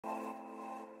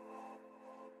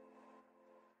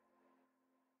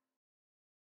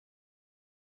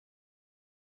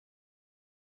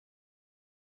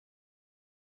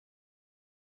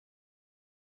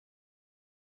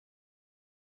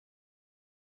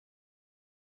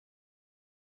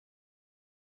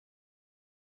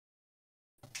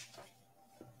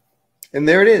And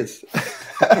there it is.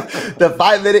 The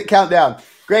 5-minute countdown.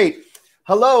 Great.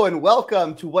 Hello and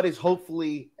welcome to what is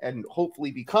hopefully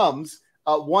becomes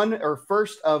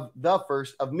first of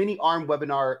many ARM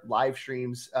webinar live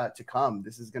streams to come.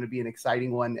 This is going to be an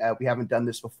exciting one. We haven't done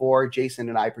this before. Jason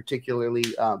and I particularly,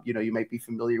 you might be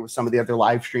familiar with some of the other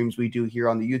live streams we do here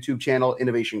on the YouTube channel,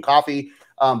 Innovation Coffee.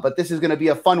 But this is going to be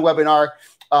a fun webinar.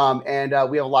 And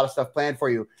we have a lot of stuff planned for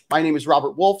you. My name is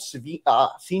Robert Wolf,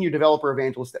 Senior Developer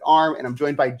Evangelist at ARM, and I'm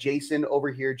joined by Jason over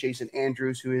here, Jason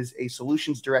Andrews, who is a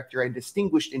Solutions Director and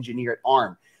Distinguished Engineer at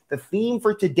ARM. The theme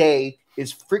for today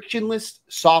is frictionless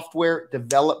software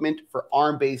development for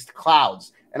ARM-based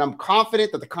clouds. And I'm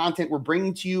confident that the content we're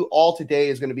bringing to you all today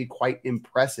is going to be quite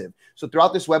impressive. So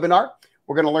throughout this webinar,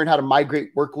 we're going to learn how to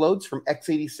migrate workloads from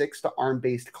x86 to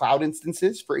ARM-based cloud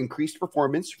instances for increased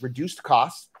performance, reduced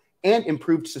costs, and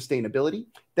improved sustainability.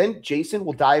 Then Jason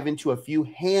will dive into a few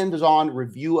hands-on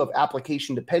review of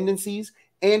application dependencies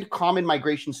and common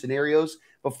migration scenarios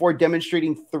before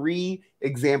demonstrating 3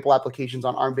 example applications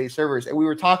on ARM-based servers. And we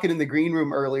were talking in the green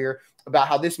room earlier about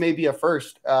how this may be a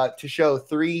first to show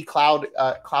 3 cloud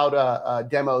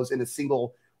demos in a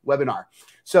single webinar.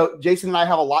 So Jason and I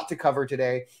have a lot to cover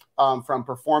today, from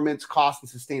performance, cost,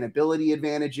 and sustainability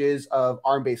advantages of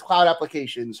ARM-based cloud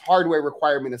applications, hardware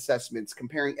requirement assessments,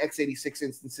 comparing x86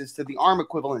 instances to the ARM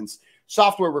equivalents,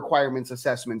 software requirements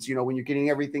assessments, when you're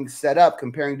getting everything set up,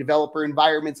 comparing developer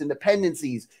environments and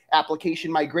dependencies,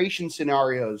 application migration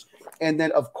scenarios, and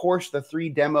then, of course, the 3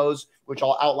 demos, which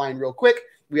I'll outline real quick.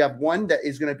 We have one that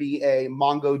is going to be a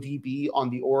MongoDB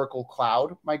on the Oracle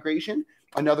Cloud migration.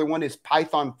 Another one is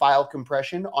Python file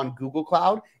compression on Google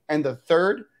Cloud. And the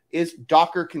third is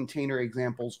Docker container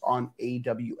examples on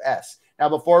AWS. Now,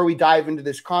 before we dive into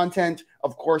this content,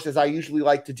 of course, as I usually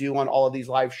like to do on all of these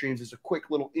live streams, is a quick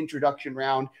little introduction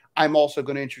round. I'm also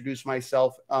going to introduce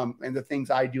myself and the things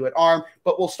I do at ARM,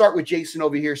 but we'll start with Jason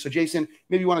over here. So Jason,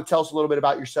 maybe you want to tell us a little bit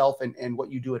about yourself and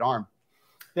what you do at ARM.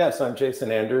 Yes, I'm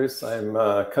Jason Andrews. I'm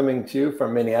coming to you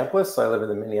from Minneapolis. So I live in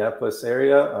the Minneapolis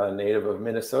area, a native of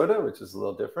Minnesota, which is a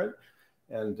little different.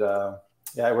 And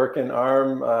I work in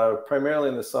ARM primarily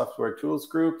in the software tools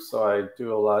group. So I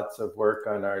do a lot of work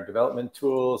on our development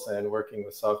tools and working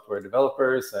with software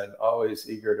developers, and always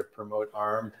eager to promote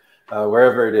ARM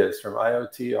wherever it is, from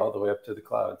IoT all the way up to the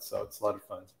cloud. So it's a lot of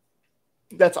fun.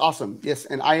 That's awesome. Yes.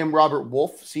 And I am Robert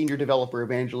Wolf, Senior Developer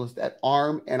Evangelist at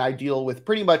ARM, and I deal with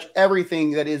pretty much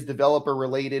everything that is developer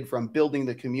related, from building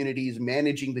the communities,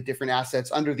 managing the different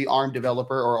assets under the ARM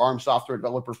developer or ARM software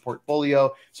developer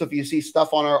portfolio. So if you see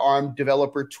stuff on our ARM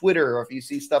developer Twitter, or if you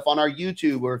see stuff on our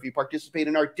YouTube, or if you participate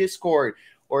in our Discord,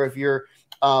 or if you're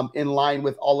in line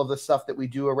with all of the stuff that we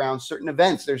do around certain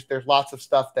events, there's lots of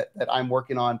stuff that I'm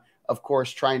working on. Of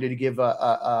course, trying to give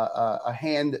a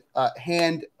hand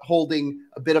holding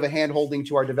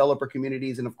to our developer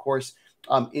communities, and of course,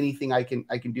 anything I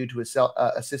can do to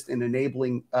assist in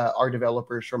enabling our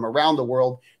developers from around the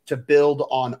world to build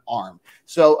on ARM.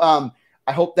 So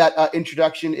I hope that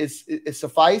introduction is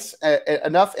suffice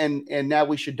enough, and now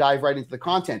we should dive right into the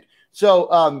content.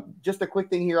 So just a quick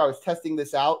thing here. I was testing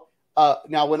this out.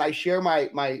 Now, when I share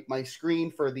my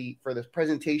screen for this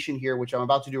presentation here, which I'm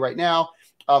about to do right now,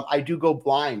 I do go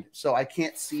blind, so I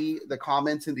can't see the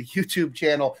comments in the YouTube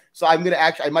channel. So I'm going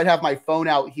to I might have my phone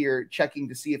out here checking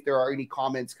to see if there are any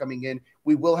comments coming in.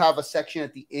 We will have a section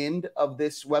at the end of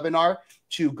this webinar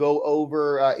to go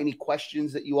over any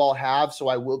questions that you all have. So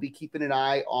I will be keeping an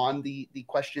eye on the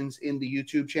questions in the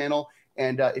YouTube channel.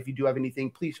 And if you do have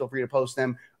anything, please feel free to post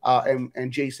them.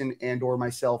 And Jason and or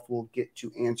myself will get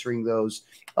to answering those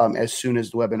as soon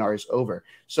as the webinar is over.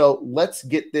 So let's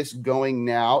get this going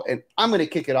now. And I'm going to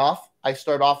kick it off. I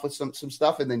start off with some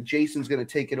stuff, and then Jason's going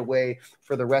to take it away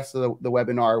for the rest of the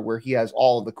webinar, where he has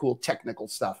all of the cool technical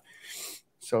stuff.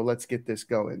 So let's get this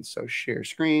going. So share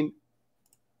screen.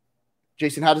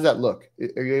 Jason, how does that look?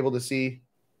 Are you able to see?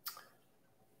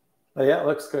 Yeah, it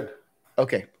looks good.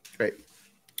 Okay, great.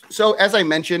 So as I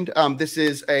mentioned, this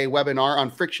is a webinar on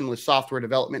frictionless software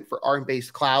development for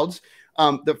ARM-based clouds.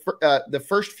 The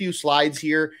first few slides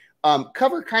here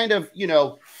cover kind of,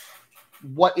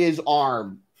 what is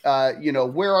ARM?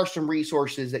 Where are some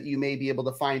resources that you may be able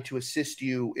to find to assist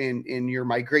you in your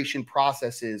migration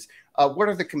processes? What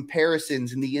are the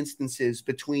comparisons in the instances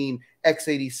between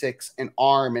x86 and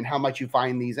ARM, and how much you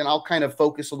find these? And I'll kind of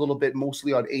focus a little bit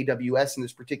mostly on AWS in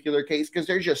this particular case, because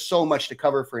there's just so much to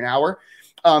cover for an hour.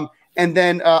 And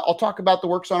then I'll talk about the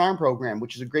Works on ARM program,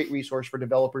 which is a great resource for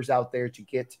developers out there to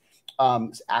get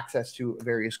access to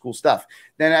various cool stuff.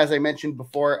 Then, as I mentioned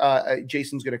before,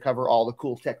 Jason's going to cover all the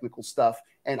cool technical stuff.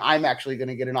 And I'm actually going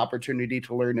to get an opportunity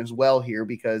to learn as well here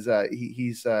because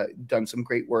he's done some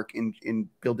great work in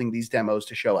building these demos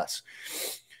to show us.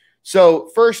 So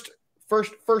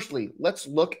firstly, let's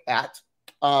look at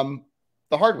the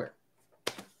hardware.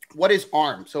 What is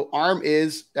ARM? So ARM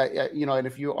is, and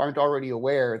if you aren't already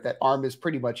aware that ARM is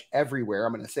pretty much everywhere,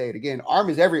 I'm going to say it again. ARM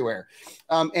is everywhere.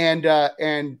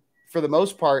 And for the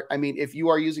most part, I mean, if you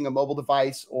are using a mobile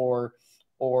device or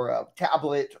a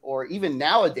tablet, or even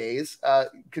nowadays,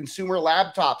 consumer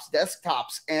laptops,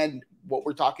 desktops, and what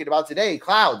we're talking about today,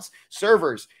 clouds,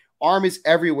 servers, ARM is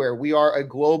everywhere. We are a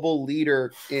global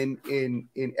leader in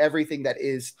everything that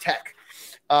is tech.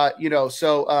 I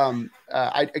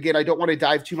don't want to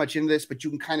dive too much into this, but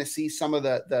you can kind of see some of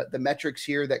the metrics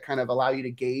here that kind of allow you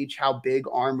to gauge how big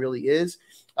ARM really is.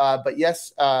 But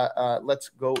yes, let's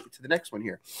go to the next one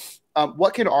here.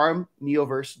 What can ARM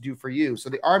Neoverse do for you? So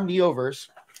the ARM Neoverse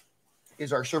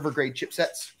is our server grade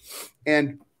chipsets.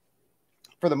 And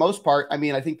for the most part, I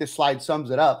mean, I think this slide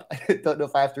sums it up. I don't know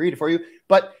if I have to read it for you,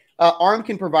 but ARM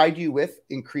can provide you with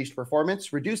increased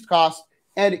performance, reduced costs,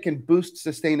 and it can boost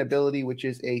sustainability, which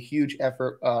is a huge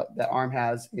effort that ARM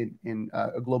has in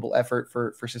a global effort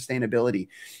for sustainability.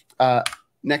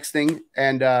 Next thing,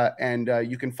 and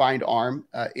you can find ARM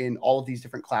in all of these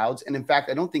different clouds. And in fact,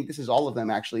 I don't think this is all of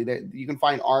them, actually. You can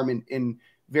find ARM in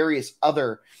various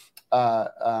other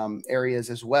areas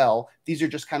as well. These are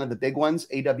just kind of the big ones: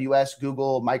 AWS,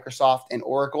 Google, Microsoft, and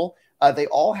Oracle. They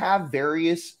all have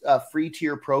various free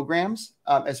tier programs.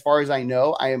 As far as I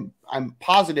know, I'm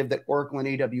positive that Oracle and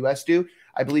AWS do.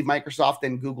 I believe Microsoft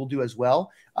and Google do as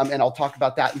well. And I'll talk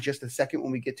about that in just a second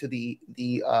when we get to the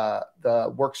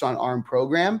Works on ARM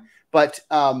program. But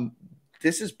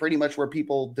this is pretty much where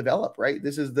people develop, right?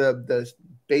 This is the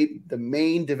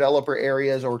main developer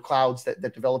areas or clouds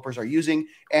that developers are using.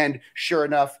 And sure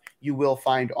enough, you will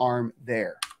find ARM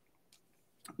there.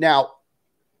 Now,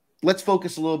 let's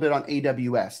focus a little bit on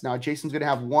AWS. Now, Jason's going to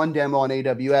have one demo on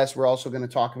AWS. We're also going to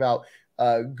talk about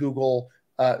Google,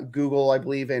 I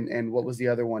believe, and what was the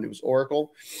other one? It was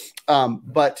Oracle.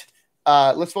 But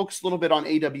let's focus a little bit on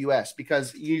AWS,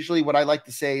 because usually what I like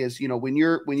to say is, when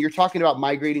you're talking about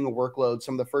migrating a workload,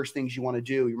 some of the first things you want to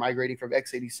do, you're migrating from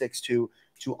x86 to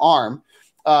ARM.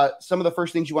 Some of the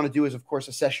first things you want to do is, of course,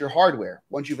 assess your hardware.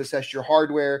 Once you've assessed your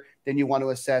hardware, then you want to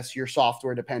assess your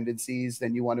software dependencies.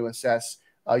 Then you want to assess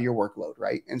your workload,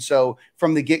 right? And so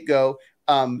from the get-go,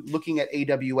 looking at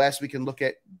AWS, we can look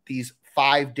at these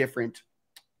 5 different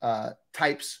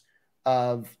types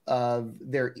of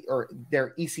their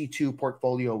EC2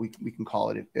 portfolio, we can call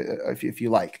it if you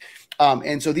like.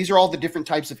 And so these are all the different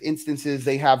types of instances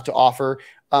they have to offer.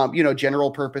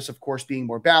 General purpose, of course, being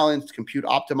more balanced, compute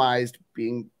optimized,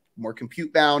 being more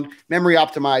compute bound, memory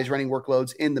optimized, running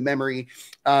workloads in the memory,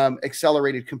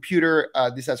 accelerated computer.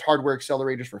 This has hardware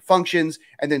accelerators for functions,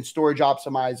 and then storage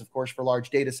optimized, of course, for large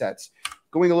data sets.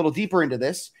 Going a little deeper into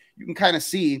this, you can kind of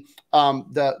see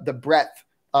the breadth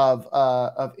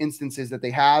of instances that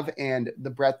they have and the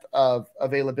breadth of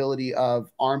availability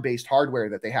of ARM-based hardware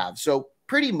that they have. So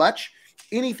pretty much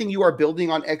anything you are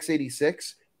building on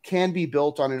x86 can be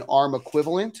built on an ARM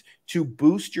equivalent to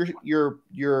boost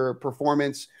your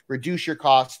performance, reduce your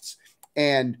costs,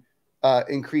 and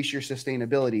increase your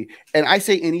sustainability. And I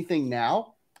say anything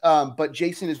now, but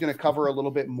Jason is going to cover a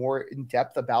little bit more in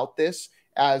depth about this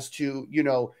as to,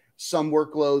 some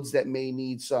workloads that may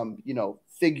need some,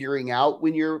 figuring out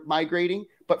when you're migrating.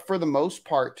 But for the most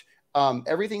part,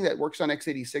 everything that works on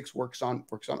x86 works on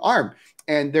ARM.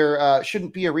 And there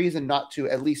shouldn't be a reason not to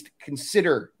at least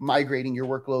consider migrating your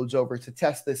workloads over to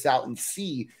test this out and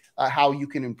see how you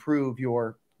can improve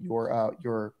your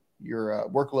workload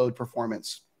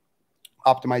performance,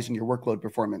 optimizing your workload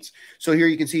performance. So here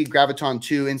you can see Graviton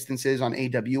 2 instances on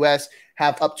AWS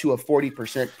have up to a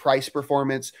 40% price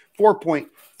performance,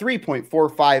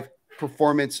 3.45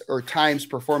 performance or times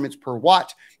performance per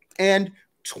watt, and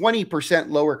 20%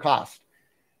 lower cost.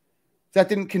 If that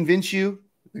didn't convince you,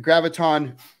 the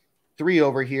Graviton 3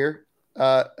 over here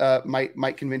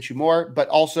might convince you more. But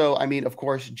also, I mean, of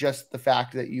course, just the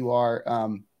fact that you are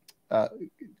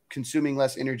consuming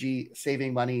less energy,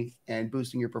 saving money, and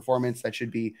boosting your performance, that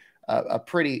should be a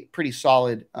pretty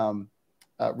solid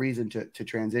reason to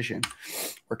transition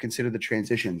or consider the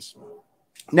transitions.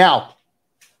 Now,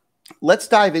 let's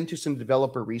dive into some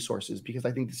developer resources, because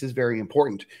I think this is very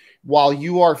important. While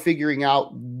you are figuring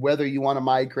out whether you want to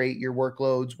migrate your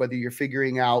workloads, whether you're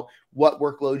figuring out what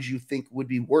workloads you think would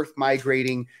be worth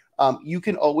migrating, you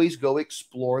can always go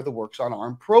explore the Works on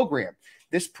ARM program.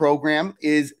 This program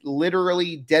is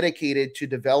literally dedicated to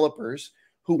developers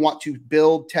who want to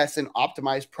build, test, and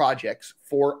optimize projects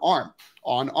for ARM,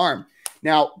 on ARM.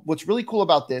 Now, what's really cool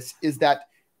about this is that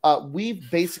we've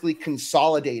basically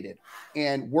consolidated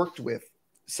and worked with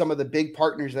some of the big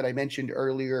partners that I mentioned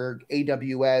earlier: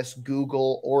 AWS,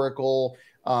 Google, Oracle,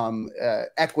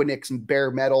 Equinix, and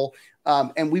Bare Metal.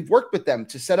 And we've worked with them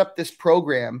to set up this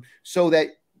program so that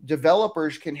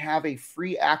developers can have a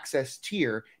free access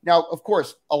tier. Now, of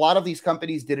course, a lot of these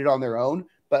companies did it on their own,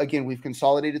 but again, we've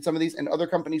consolidated some of these, and other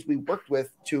companies we worked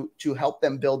with to help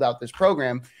them build out this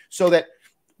program so that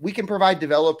we can provide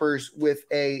developers with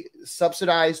a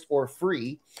subsidized or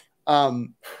free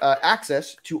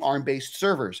access to ARM-based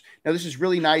servers. Now, this is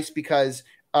really nice because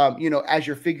as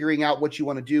you're figuring out what you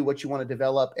want to do, what you want to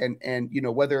develop, and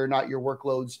whether or not your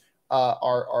workloads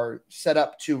are set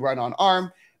up to run on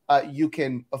ARM, you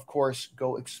can, of course,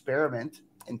 go experiment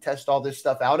and test all this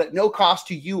stuff out at no cost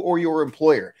to you or your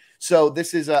employer. So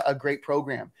this is a great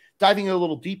program. Diving a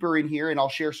little deeper in here, and I'll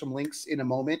share some links in a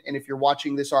moment. And if you're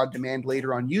watching this on demand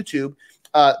later on YouTube,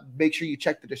 make sure you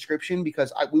check the description,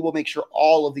 because we will make sure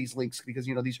all of these links, because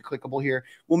these are clickable here.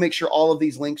 We'll make sure all of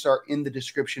these links are in the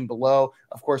description below.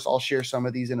 Of course, I'll share some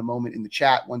of these in a moment in the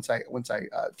chat once I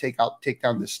take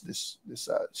down this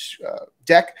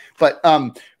deck. But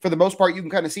for the most part, you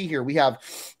can kind of see here we have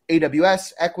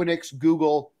AWS, Equinix,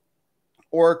 Google,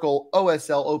 Oracle,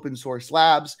 OSL, Open Source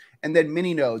Labs, and then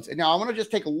mini nodes. And now I want to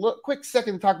just take a quick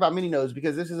second to talk about mini nodes,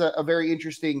 because this is a very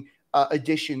interesting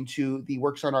addition to the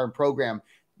Works on ARM program.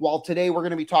 While today we're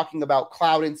going to be talking about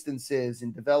cloud instances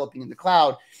and developing in the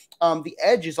cloud, the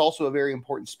edge is also a very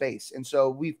important space. And so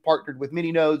we've partnered with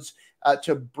mini nodes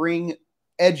to bring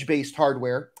edge-based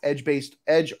hardware, edge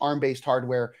ARM-based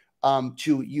hardware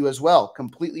to you as well,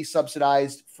 completely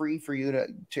subsidized, free for you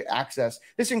to access.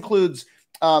 This includes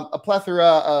a plethora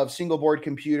of single board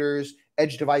computers,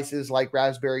 edge devices like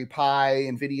Raspberry Pi,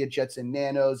 NVIDIA Jetson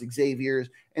Nanos, Xavier's,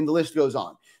 and the list goes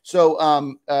on.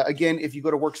 So again, if you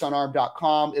go to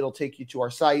worksonarm.com, it'll take you to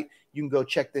our site. You can go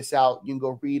check this out. You can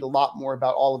go read a lot more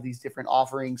about all of these different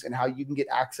offerings and how you can get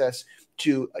access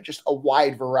to just a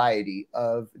wide variety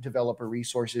of developer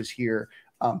resources here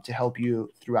to help you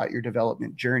throughout your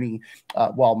development journey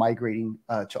while migrating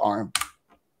to ARM.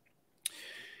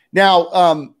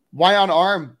 Now, why on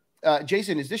ARM?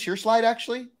 Jason, is this your slide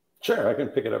actually? Sure, I can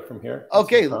pick it up from here.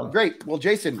 Okay, great. Well,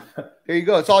 Jason, here you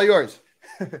go. It's all yours.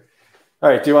 All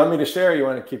right. Do you want me to share, or you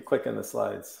want to keep clicking the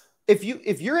slides? If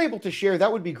you're able to share,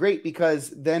 that would be great,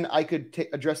 because then I could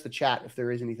address the chat if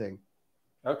there is anything.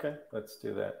 Okay, let's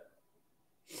do that.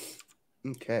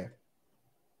 Okay.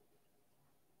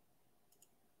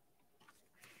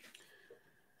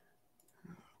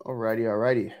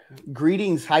 Alrighty.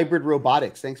 Greetings, Hybrid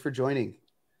Robotics. Thanks for joining.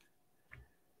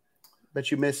 Bet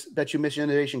you miss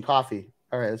Innovation Coffee.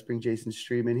 All right, let's bring Jason's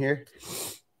stream in here.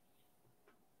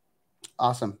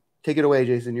 Awesome. Take it away,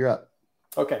 Jason. You're up.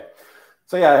 Okay.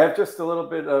 So yeah, I have just a little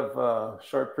bit of a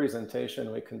short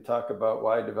presentation. We can talk about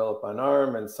why develop on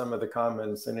ARM and some of the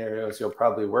common scenarios you'll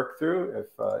probably work through if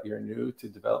you're new to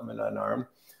development on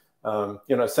ARM.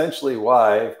 Essentially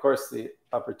why. Of course, the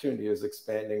opportunity is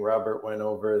expanding. Robert went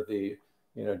over the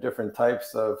different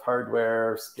types of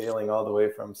hardware, scaling all the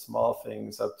way from small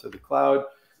things up to the cloud.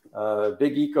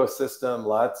 Big ecosystem,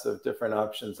 lots of different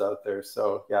options out there.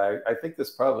 So yeah, I think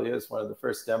this probably is one of the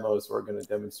first demos we're going to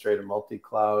demonstrate a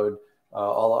multi-cloud,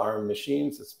 all ARM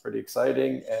machines. It's pretty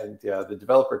exciting. And yeah, the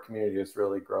developer community is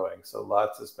really growing. So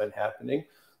lots has been happening.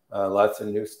 Lots of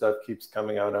new stuff keeps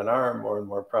coming out on ARM. More and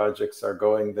more projects are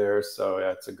going there. So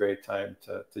yeah, it's a great time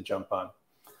to jump on.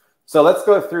 So let's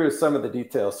go through some of the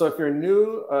details. So if you're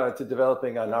new to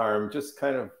developing on ARM, just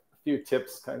kind of a few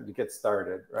tips kind of to get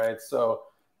started, right? So,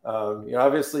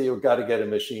 obviously you've got to get a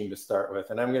machine to start with.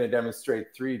 And I'm going to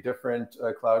demonstrate 3 different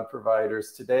cloud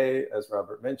providers today. As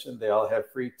Robert mentioned, they all have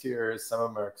free tiers. Some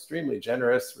of them are extremely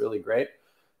generous, really great.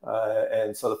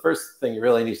 And so the first thing you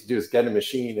really need to do is get a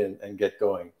machine and get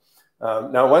going.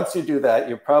 Now, once you do that,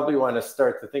 you probably want to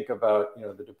start to think about,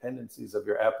 the dependencies of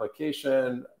your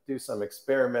application, do some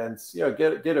experiments,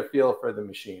 get a feel for the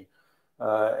machine,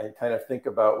 and kind of think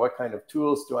about what kind of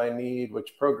tools do I need,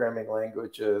 which programming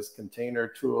languages, container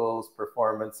tools,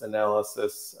 performance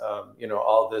analysis,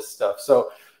 all this stuff.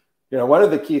 So, one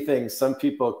of the key things some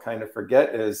people kind of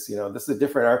forget is, this is a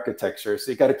different architecture.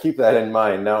 So you got to keep that in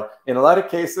mind. Now, in a lot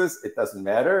of cases, it doesn't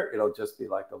matter. It'll just be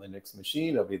like a Linux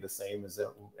machine. It'll be the same as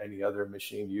any other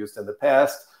machine used in the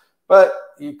past. But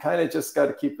you kind of just got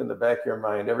to keep in the back of your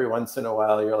mind, every once in a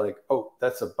while, you're like, oh,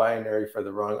 that's a binary for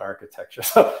the wrong architecture.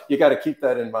 So you got to keep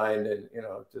that in mind and,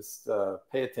 just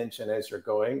pay attention as you're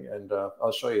going. And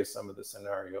I'll show you some of the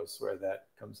scenarios where that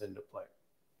comes into play.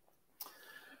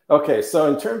 Okay,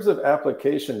 so in terms of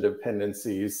application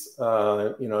dependencies,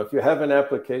 if you have an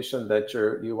application that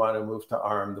you want to move to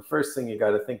ARM, the first thing you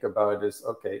got to think about is,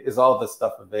 okay, is all this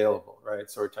stuff available,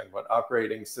 right? So we're talking about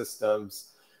operating systems,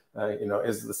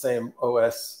 is the same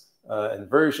OS and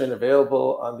version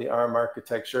available on the ARM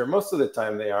architecture? Most of the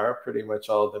time they are. Pretty much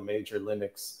all the major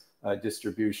Linux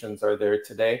distributions are there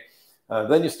today.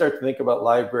 Then you start to think about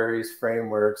libraries,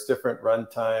 frameworks, different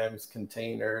runtimes,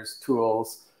 containers,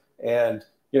 tools, and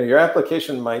your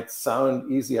application might sound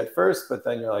easy at first, but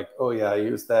then you're like, oh yeah, I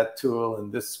use that tool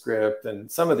and this script and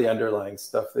some of the underlying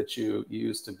stuff that you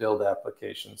use to build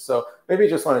applications. So maybe you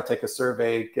just want to take a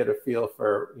survey, get a feel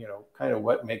for, kind of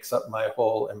what makes up my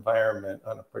whole environment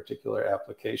on a particular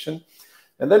application.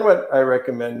 And then what I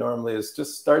recommend normally is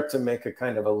just start to make a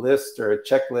kind of a list or a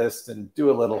checklist and do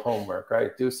a little homework,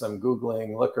 right? Do some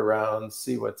Googling, look around,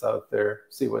 see what's out there,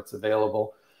 see what's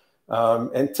available.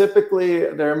 And typically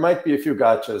there might be a few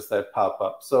gotchas that pop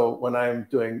up. So when I'm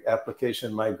doing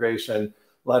application migration,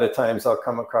 a lot of times I'll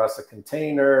come across a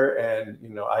container and,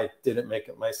 I didn't make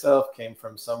it myself, came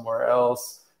from somewhere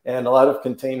else. And a lot of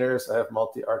containers have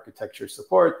multi-architecture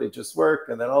support. They just work.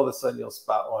 And then all of a sudden you'll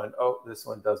spot one, oh, this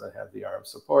one doesn't have the ARM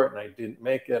support and I didn't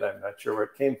make it. I'm not sure where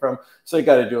it came from. So you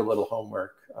got to do a little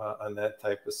homework on that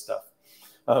type of stuff.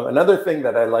 Another thing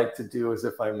that I like to do is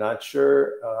if I'm not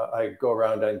sure, I go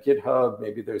around on GitHub.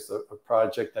 Maybe there's a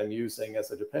project I'm using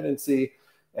as a dependency,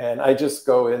 and I just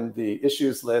go in the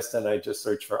issues list and I just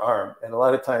search for ARM. And a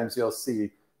lot of times you'll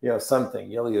see, something.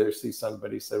 You'll either see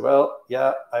somebody say, well,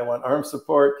 yeah, I want ARM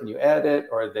support. Can you add it?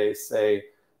 Or they say,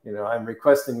 I'm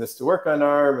requesting this to work on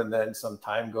ARM. And then some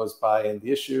time goes by in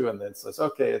the issue and then it says,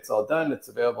 okay, it's all done. It's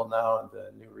available now in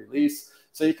the new release.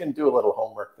 So you can do a little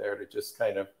homework there to just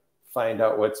kind of find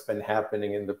out what's been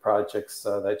happening in the projects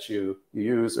that you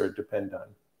use or depend on.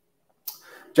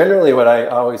 Generally, what I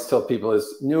always tell people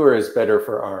is newer is better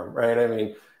for ARM, right? I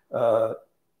mean,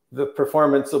 the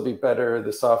performance will be better,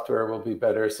 the software will be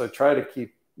better. So try to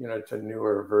keep, to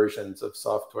newer versions of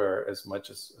software as much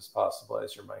as possible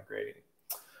as you're migrating.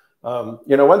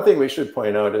 One thing we should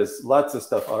point out is lots of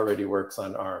stuff already works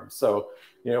on ARM. So,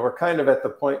 we're kind of at the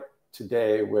point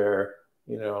today where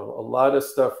a lot of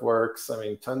stuff works. I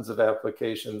mean, tons of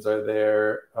applications are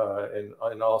there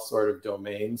in all sort of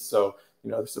domains. So,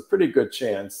 there's a pretty good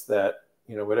chance that,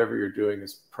 whatever you're doing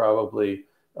is probably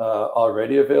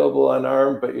already available on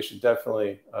ARM, but you should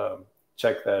definitely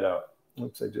check that out.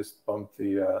 Oops, I just bumped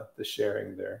the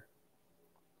sharing there.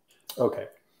 Okay.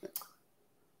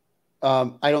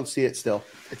 I don't see it still.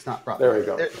 It's not proper. There we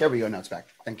go. There we go. Now it's back.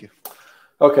 Thank you.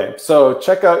 Okay, so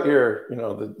check out your,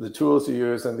 the tools you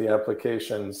use and the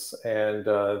applications, and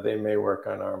they may work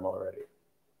on ARM already.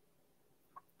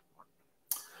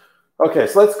 Okay,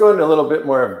 so let's go into a little bit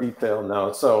more of detail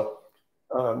now. So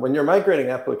when you're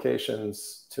migrating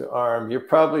applications to ARM, you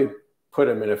probably put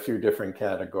them in a few different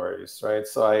categories, right?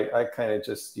 So I kind of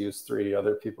just use 3.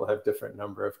 Other people have different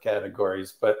number of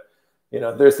categories, but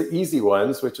there's the easy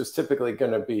ones, which is typically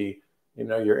going to be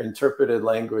your interpreted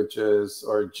languages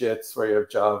or JITs where you have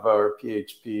Java or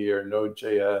PHP or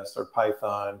Node.js or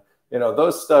Python.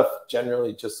 Those stuff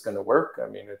generally just going to work. I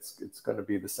mean, it's going to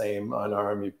be the same on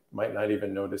ARM. You might not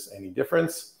even notice any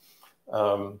difference.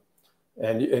 And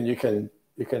you can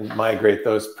migrate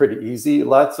those pretty easy.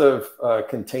 Lots of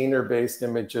container-based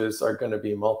images are going to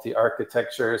be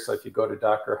multi-architecture. So if you go to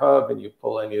Docker Hub and you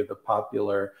pull any of the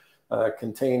popular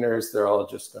containers, they're all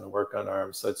just going to work on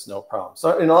ARM, so it's no problem.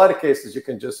 So in a lot of cases, you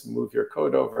can just move your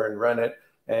code over and run it,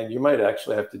 and you might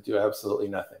actually have to do absolutely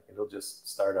nothing. It'll just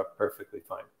start up perfectly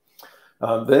fine.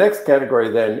 The next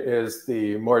category then is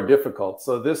the more difficult.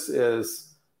 So this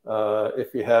is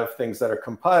if you have things that are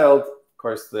compiled, of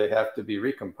course, they have to be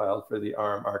recompiled for the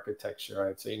ARM architecture,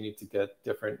 right? So you need to get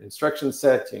different instruction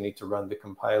sets. You need to run the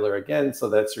compiler again. So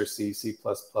that's your C, C++,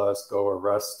 Go, or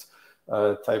Rust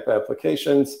type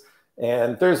applications.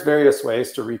 And there's various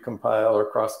ways to recompile or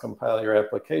cross-compile your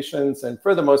applications. And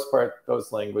for the most part,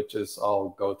 those languages all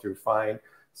go through fine.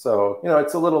 So,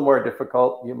 it's a little more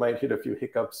difficult. You might hit a few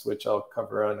hiccups, which I'll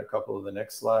cover on a couple of the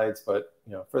next slides. But,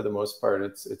 for the most part,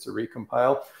 it's a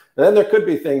recompile. And then there could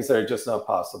be things that are just not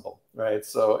possible, right?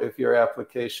 So if your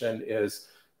application is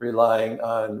relying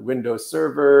on Windows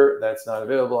Server, that's not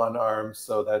available on ARM.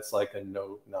 So that's like a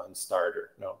non-starter.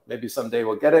 No, maybe someday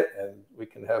we'll get it and we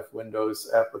can have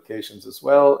Windows applications as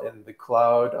well in the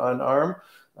cloud on ARM,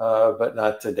 but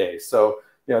not today. So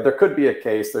there could be a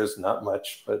case, there's not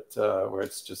much, but where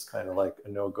it's just kind of like a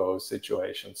no-go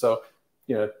situation. So,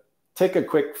 take a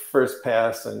quick first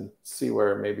pass and see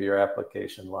where maybe your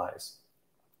application lies.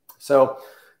 So,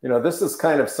 this is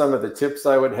kind of some of the tips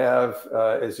I would have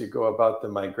as you go about the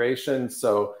migration.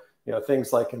 So,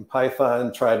 things like in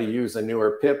Python, try to use a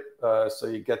newer pip so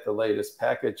you get the latest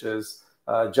packages.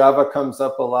 Java comes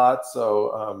up a lot.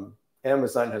 So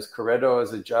Amazon has Corretto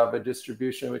as a Java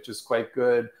distribution, which is quite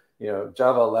good.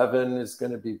 Java 11 is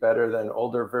going to be better than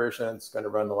older versions. It's going to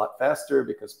run a lot faster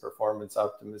because performance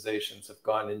optimizations have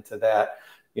gone into that.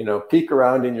 Peek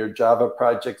around in your Java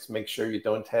projects, make sure you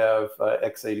don't have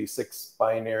x86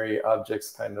 binary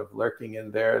objects kind of lurking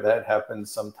in there. That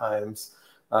happens sometimes.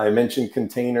 I mentioned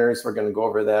containers. We're going to go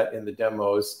over that in the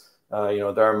demos.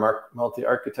 There are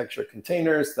multi-architecture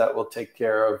containers that will take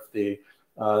care of the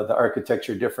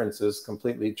architecture differences,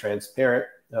 completely transparent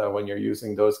when you're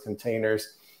using those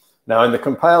containers. Now, in the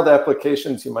compiled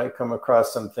applications, you might come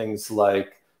across some things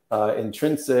like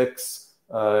intrinsics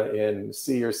in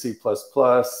C or C++.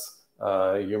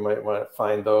 You might want to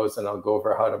find those, and I'll go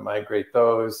over how to migrate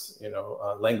those.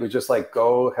 Languages like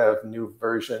Go have new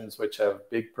versions which have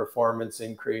big performance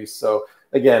increase. So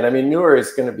again, newer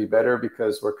is going to be better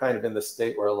because we're kind of in the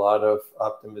state where a lot of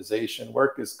optimization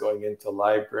work is going into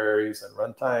libraries and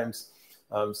runtimes.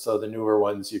 So the newer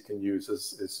ones you can use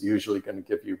is usually going to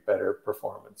give you better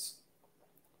performance.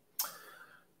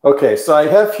 Okay, so I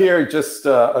have here just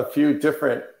a few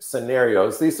different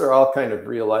scenarios. These are all kind of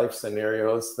real life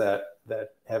scenarios that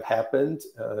have happened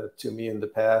to me in the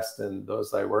past and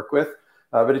those I work with.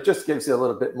 But it just gives you a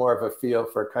little bit more of a feel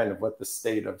for kind of what the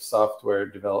state of software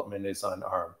development is on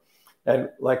ARM. And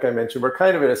like I mentioned, we're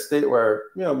kind of in a state where,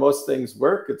 most things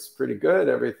work. It's pretty good.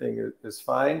 Everything is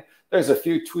fine. There's a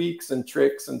few tweaks and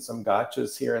tricks and some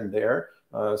gotchas here and there.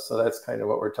 So that's kind of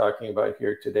what we're talking about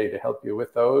here today to help you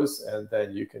with those. And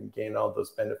then you can gain all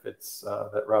those benefits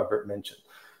that Robert mentioned.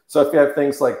 So if you have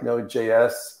things like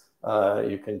Node.js,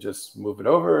 you can just move it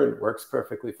over. It works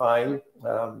perfectly fine.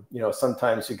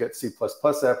 Sometimes you get C++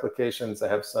 applications that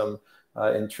have some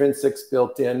intrinsics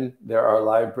built in. There are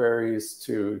libraries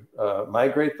to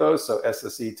migrate those. So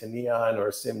SSE to Neon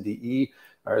or SIMDE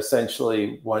are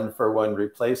essentially one-for-one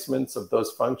replacements of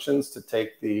those functions to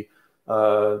take the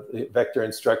vector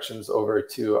instructions over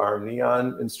to ARM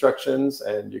Neon instructions,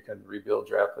 and you can rebuild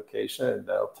your application, and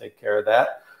that'll take care of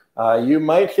that. You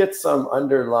might hit some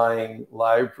underlying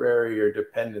library or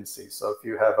dependency. So if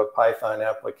you have a Python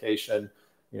application,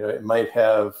 it might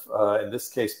have, in this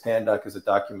case, Pandoc is a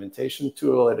documentation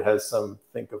tool. It has some,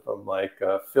 think of them like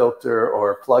a filter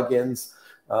or plugins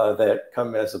that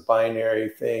come as a binary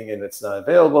thing, and it's not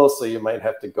available. So you might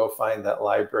have to go find that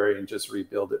library and just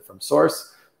rebuild it from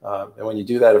source. And when you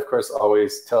do that, of course,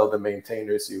 always tell the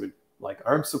maintainers you would like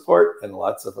ARM support, and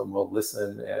lots of them will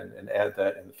listen and add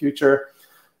that in the future.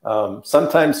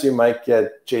 Sometimes you might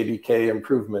get JDK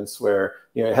improvements where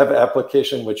you have an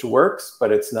application which works,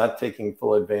 but it's not taking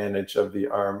full advantage of the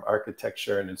ARM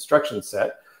architecture and instruction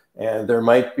set. And there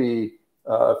might be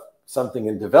something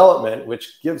in development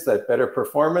which gives that better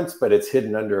performance, but it's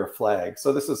hidden under a flag.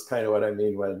 So this is kind of what I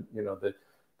mean when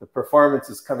the performance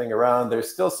is coming around.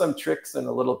 There's still some tricks and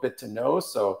a little bit to know.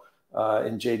 So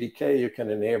in JDK, you can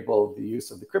enable the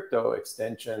use of the crypto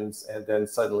extensions, and then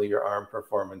suddenly your ARM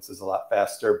performance is a lot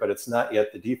faster, but it's not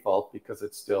yet the default because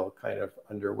it's still kind of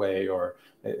underway or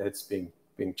it's being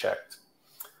checked.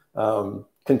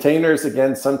 Containers,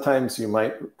 again, sometimes you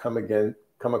might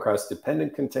come across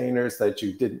dependent containers that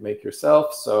you didn't make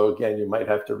yourself. So again, you might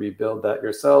have to rebuild that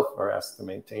yourself or ask the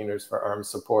maintainers for ARM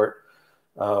support.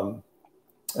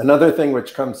 Another thing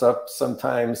which comes up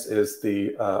sometimes is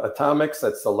the atomics.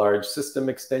 That's the large system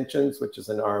extensions, which is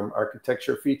an ARM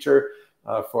architecture feature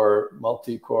for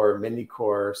multi-core,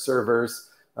 mini-core servers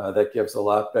that gives a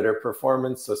lot better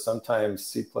performance. So sometimes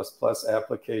C++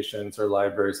 applications or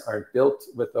libraries aren't built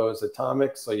with those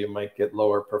atomics, so you might get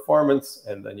lower performance,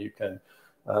 and then you can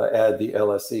add the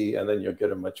LSE, and then you'll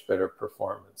get a much better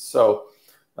performance. So,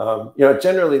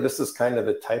 generally, this is kind of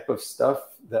the type of stuff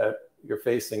that you're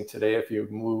facing today if you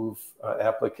move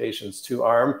applications to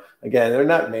ARM. Again, they're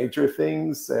not major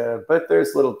things, but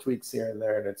there's little tweaks here and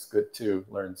there, and it's good to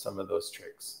learn some of those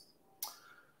tricks.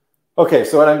 Okay,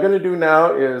 so what I'm going to do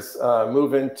now is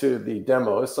move into the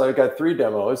demos. So I've got 3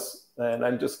 demos, and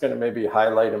I'm just going to maybe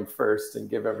highlight them first and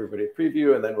give everybody a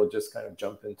preview, and then we'll just kind of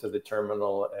jump into the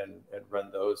terminal and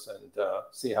run those and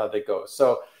see how they go.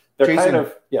 So they're Jason, kind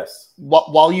of, yes.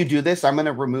 While you do this, I'm going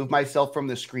to remove myself from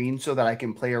the screen so that I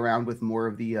can play around with more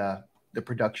of the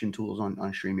production tools on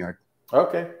StreamYard.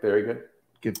 Okay, very good.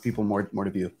 Give people more to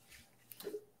view.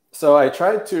 So I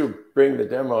tried to bring the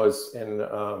demos in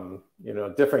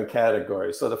different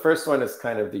categories. So the first one is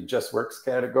kind of the just works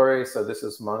category. So this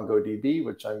is MongoDB,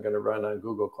 which I'm going to run on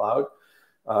Google Cloud.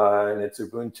 And it's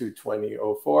Ubuntu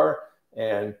 20.04.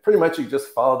 And pretty much you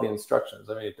just follow the instructions.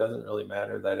 I mean, it doesn't really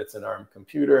matter that it's an ARM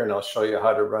computer. And I'll show you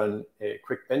how to run a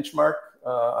quick benchmark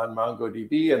on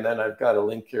MongoDB. And then I've got a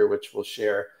link here, which we'll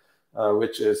share,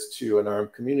 which is to an ARM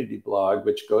community blog,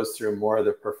 which goes through more of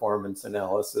the performance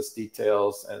analysis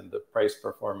details and the price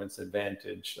performance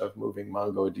advantage of moving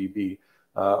MongoDB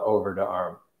over to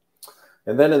ARM.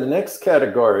 And then in the next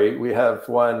category, we have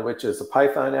one which is a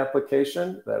Python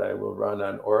application that I will run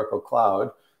on Oracle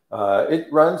Cloud. It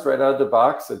runs right out of the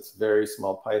box. It's a very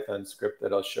small Python script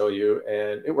that I'll show you,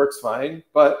 and it works fine,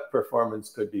 but performance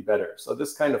could be better. So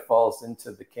this kind of falls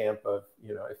into the camp of,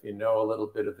 if you know a little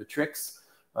bit of the tricks,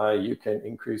 you can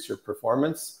increase your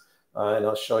performance, and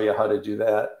I'll show you how to do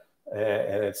that.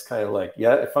 And it's kind of like,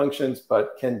 yeah, it functions,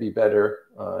 but can be better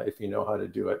if you know how to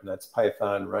do it. And that's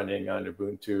Python running on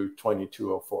Ubuntu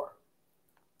 22.04.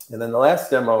 And then the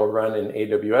last demo will run in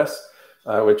AWS,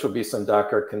 which will be some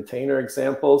Docker container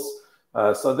examples.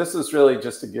 So this is really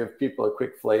just to give people a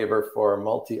quick flavor for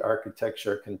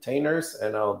multi-architecture containers.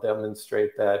 And I'll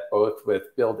demonstrate that both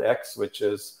with BuildX, which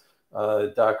is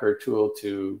a Docker tool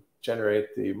to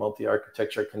generate the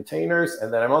multi-architecture containers.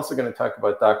 And then I'm also going to talk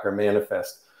about Docker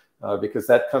manifest, because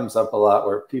that comes up a lot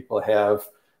where people have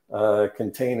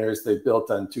containers they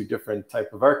built on two different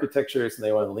type of architectures, and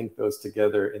they want to link those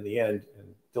together in the end and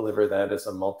deliver that as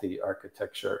a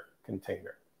multi-architecture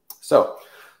container. So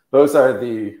those are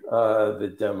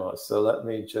the demos. So let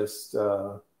me just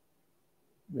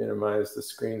minimize the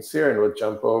screens here, and we'll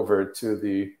jump over to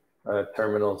the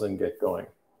terminals and get going.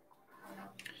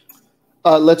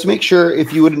 Let's make sure,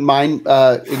 if you wouldn't mind,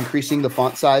 increasing the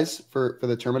font size for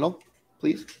the terminal,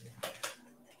 please.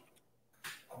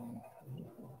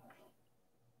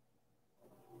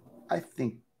 I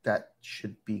think that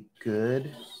should be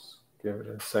good. Give it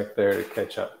a sec there to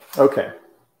catch up. Okay.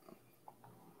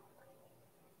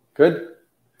 Good.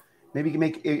 Maybe you can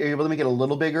are you able to make it a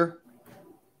little bigger?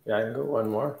 Yeah, I can go one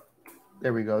more.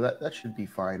 There we go. That should be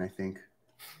fine, I think.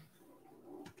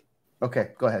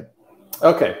 Okay, go ahead.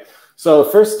 Okay. So the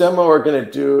first demo we're going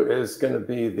to do is going to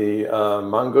be the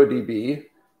MongoDB,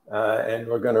 and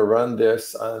we're going to run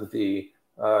this on the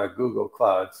Google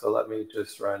Cloud. So let me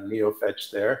just run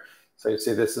NeoFetch there. So you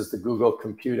see this is the Google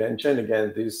Compute Engine.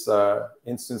 Again, these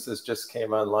instances just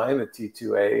came online, the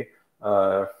T2A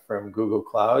from Google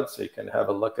Cloud, so you can have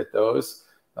a look at those.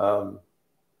 And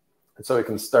so we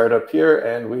can start up here,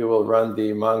 and we will run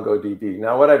the MongoDB.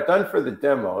 Now, what I've done for the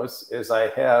demos is I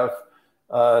have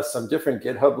some different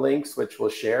GitHub links, which we'll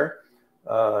share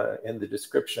in the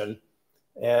description.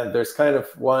 And there's kind of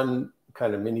one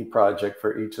kind of mini project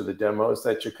for each of the demos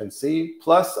that you can see.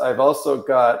 Plus, I've also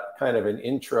got kind of an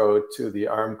intro to the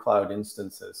ARM Cloud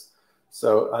instances.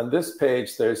 So on this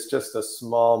page, there's just a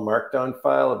small markdown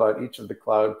file about each of the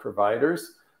cloud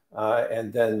providers.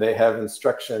 And then they have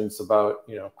instructions about,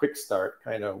 quick start,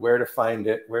 kind of where to find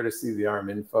it, where to see the ARM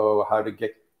info, how to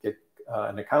get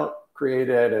an account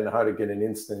created, and how to get an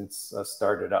instance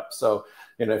started up. So,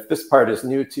 if this part is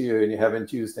new to you and you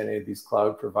haven't used any of these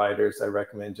cloud providers, I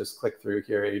recommend just click through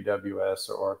here, AWS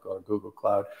or Oracle or Google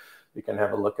Cloud. You can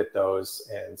have a look at those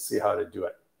and see how to do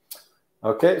it.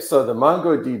 Okay, so the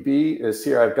MongoDB is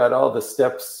here. I've got all the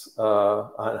steps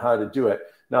on how to do it.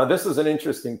 Now, this is an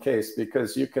interesting case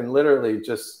because you can literally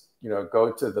just,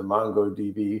 go to the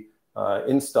MongoDB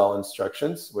install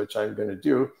instructions, which I'm going to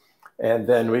do. And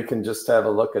then we can just have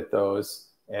a look at those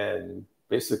and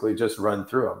basically just run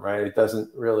through them, right? It doesn't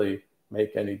really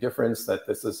make any difference that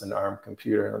this is an ARM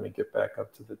computer. Let me get back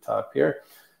up to the top here.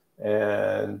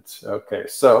 And okay,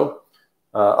 so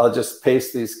I'll just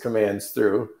paste these commands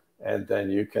through, and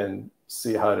then you can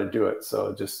see how to do it.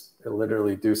 So just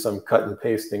literally do some cut and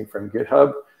pasting from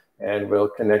GitHub, and we'll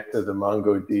connect to the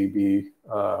MongoDB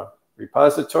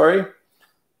repository.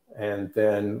 And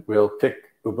then we'll pick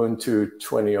Ubuntu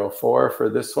 20.04 for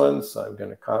this one. So I'm going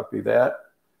to copy that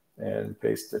and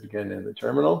paste it again in the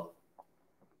terminal.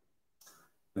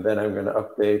 And then I'm going to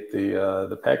update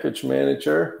the package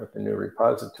manager with the new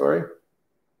repository.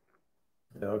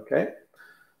 Okay.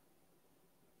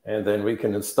 And then we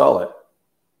can install it.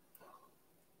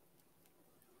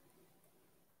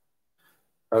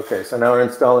 Okay, so now we're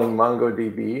installing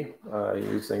MongoDB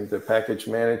using the package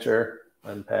manager,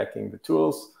 unpacking the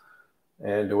tools,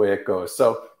 and away it goes.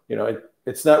 So,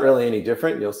 it's not really any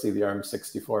different. You'll see the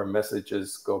ARM64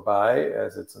 messages go by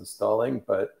as it's installing,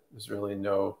 but there's really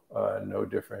no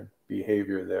different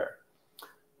behavior there.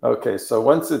 Okay, so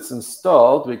once it's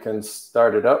installed, we can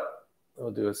start it up.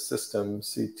 we'll do a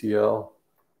systemctl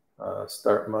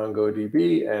start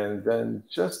MongoDB, and then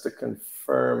just to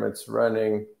confirm it's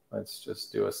running, let's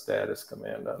just do a status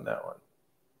command on that one.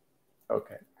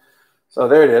 Okay, so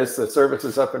there it is. The service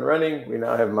is up and running. We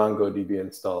now have MongoDB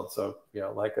installed. So,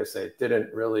 like I say, it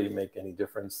didn't really make any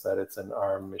difference that it's an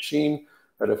ARM machine.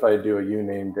 But if I do a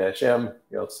uname-m,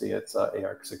 you'll see it's a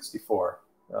ARC64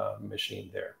 machine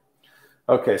there.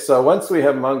 Okay, so once we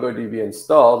have MongoDB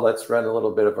installed, let's run a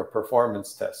little bit of a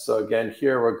performance test. So again,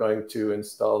 here we're going to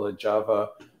install the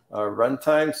Java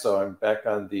runtime. So I'm back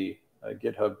on the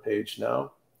GitHub page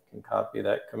now. I can copy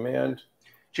that command.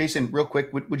 Jason, real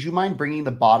quick, would you mind bringing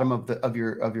the bottom of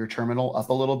your terminal up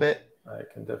a little bit? I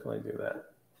can definitely do that.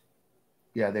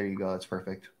 Yeah, there you go. That's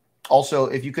perfect. Also,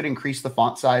 if you could increase the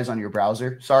font size on your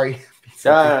browser. Sorry.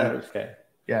 Okay.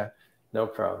 Yeah. No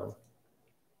problem.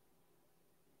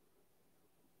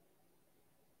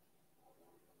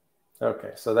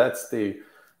 Okay, so that's the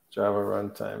Java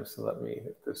runtime. So let me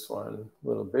hit this one a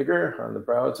little bigger on the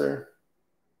browser.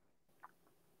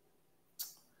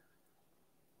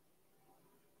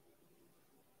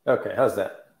 Okay, how's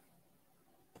that?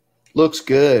 Looks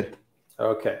good.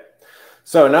 Okay,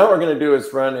 so now what we're going to do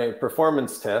is run a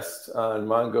performance test on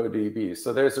MongoDB.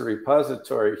 So there's a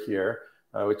repository here,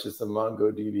 which is the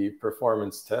MongoDB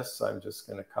performance test. So I'm just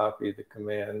going to copy the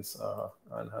commands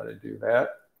on how to do that.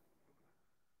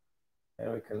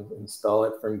 And we can install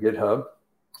it from GitHub.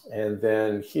 And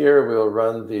then here we'll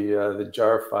run the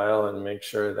jar file and make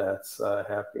sure that's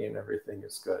happy and everything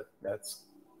is good.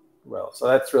 So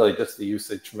that's really just the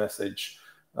usage message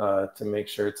to make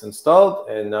sure it's installed.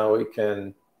 And now we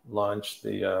can launch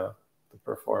the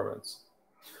performance.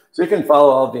 So you can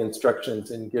follow all the instructions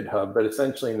in GitHub, but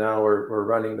essentially now we're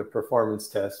running the performance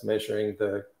test, measuring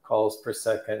the calls per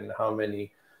second and how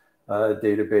many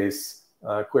database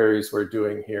queries we're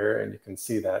doing here, and you can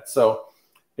see that. So,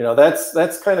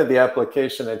 that's kind of the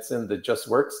application. It's in the just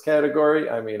works category.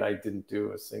 I mean, I didn't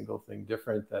do a single thing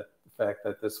different. That the fact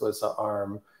that this was an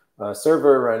ARM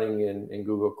server running in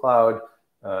Google Cloud,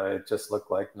 it just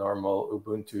looked like normal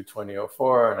Ubuntu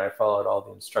 2004, and I followed all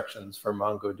the instructions for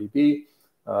MongoDB,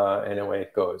 and away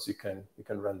it goes. You can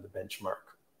run the benchmark.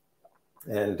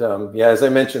 And yeah, as I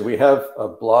mentioned, we have a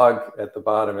blog at the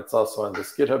bottom. It's also on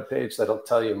this GitHub page that'll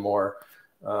tell you more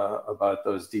about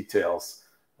those details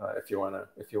if you want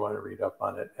to read up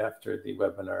on it after the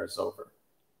webinar is over.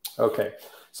 Okay,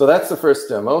 so that's the first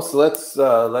demo. So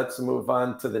let's move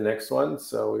on to the next one.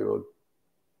 So we will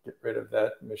get rid of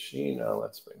that machine. Now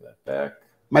let's bring that back.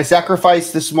 My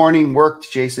sacrifice this morning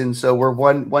worked, Jason. So we're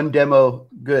one demo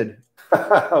good.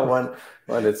 one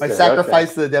is my good.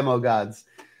 sacrifice to the demo gods.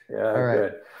 Yeah, all right.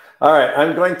 Good. All right,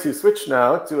 I'm going to switch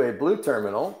now to a blue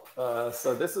terminal.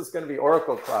 So this is going to be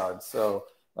Oracle Cloud. So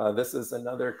this is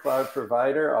another cloud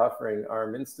provider offering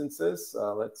ARM instances.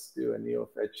 Let's do a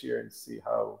neofetch here and see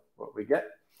what we get.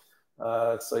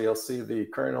 So you'll see the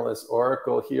kernel is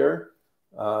Oracle here.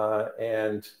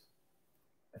 And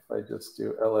if I just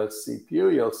do ls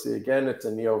CPU, you'll see again, it's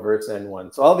a Neoverse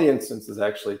N1. So all the instances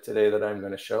actually today that I'm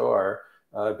going to show are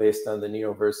based on the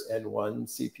Neoverse N1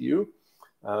 CPU.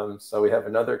 So we have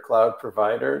another cloud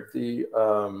provider.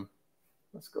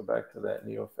 Let's go back to that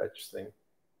neofetch thing.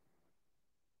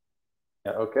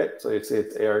 Yeah, okay, so you see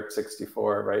it's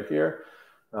ARC64 right here,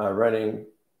 running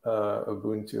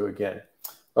Ubuntu again.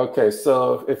 Okay,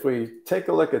 so if we take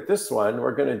a look at this one,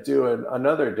 we're going to do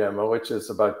another demo, which is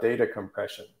about data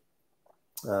compression.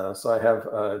 So I have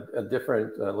a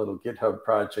different little GitHub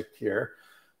project here.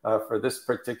 For this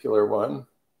particular one,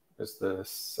 is the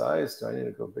size, do I need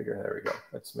to go bigger? There we go.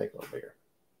 Let's make it a little bigger.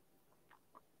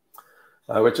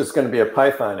 Which is going to be a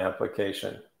Python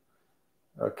application.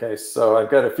 Okay, so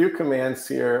I've got a few commands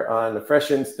here. On a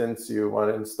fresh instance, you want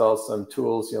to install some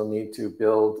tools. You'll need to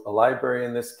build a library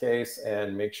in this case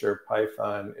and make sure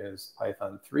Python is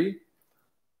Python 3.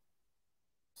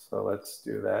 So let's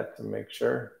do that to make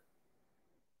sure.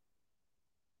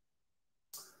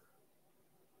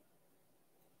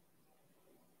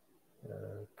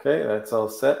 Okay, that's all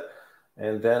set.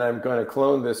 And then I'm going to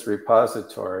clone this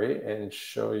repository and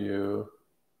show you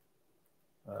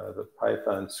the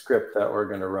Python script that we're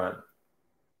going to run.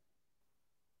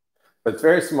 But it's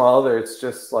very small. It's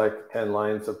just like 10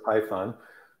 lines of Python.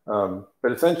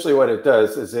 But essentially what it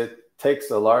does is it takes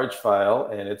a large file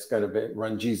and it's going to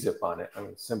run gzip on it. I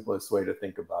mean, simplest way to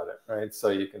think about it, right? So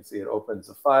you can see it opens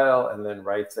a file and then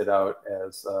writes it out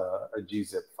as a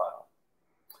gzip file.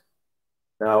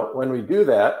 Now, when we do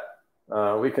that,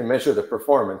 we can measure the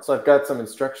performance. So I've got some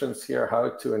instructions here how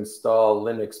to install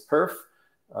Linux perf,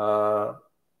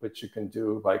 which you can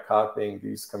do by copying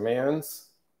these commands.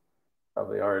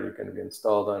 probably already going to be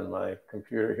installed on my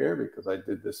computer here because I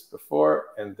did this before.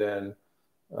 And then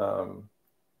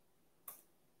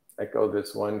echo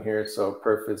this one here. So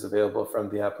perf is available from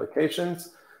the applications.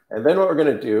 And then what we're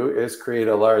going to do is create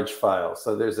a large file.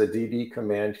 So there's a dd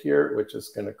command here, which is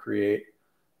going to create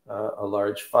a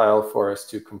large file for us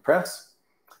to compress.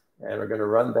 And we're going to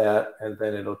run that, and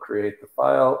then it'll create the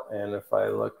file. And if I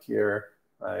look here,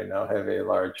 I now have a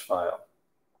large file.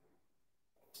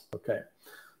 Okay.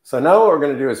 So now what we're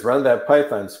going to do is run that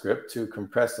Python script to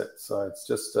compress it. So it's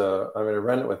just, I'm going to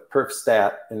run it with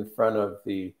perfstat in front of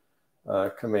the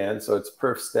command. So it's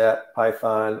perfstat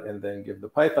Python, and then give the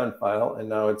Python file. And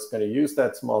now it's going to use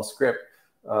that small script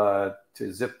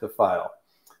to zip the file.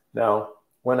 Now,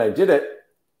 when I did it,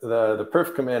 the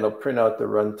perf command will print out the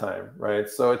runtime, right?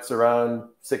 So it's around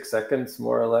 6 seconds,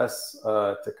 more or less,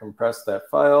 to compress that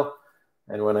file.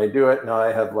 And when I do it, now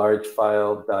I have large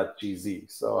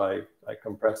file.gz. So I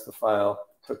compressed the file,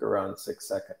 took around 6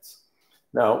 seconds.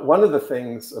 Now, one of the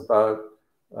things about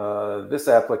this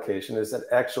application is it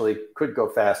actually could go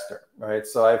faster, right?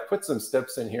 So I've put some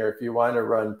steps in here. If you want to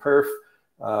run perf,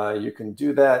 you can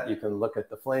do that. You can look at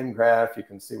the flame graph. You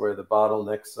can see where the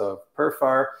bottlenecks of perf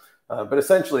are. But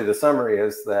essentially, the summary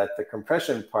is that the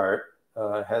compression part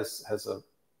has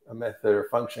a method or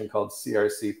function called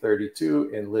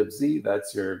crc32 in libz.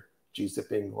 That's your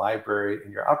gzipping library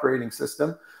in your operating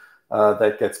system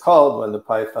that gets called when the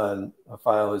Python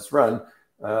file is run.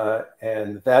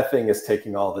 And that thing is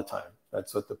taking all the time.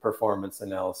 That's what the performance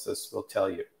analysis will tell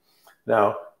you.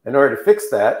 Now, in order to fix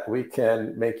that, we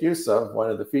can make use of one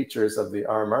of the features of the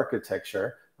ARM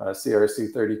architecture,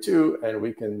 crc32, and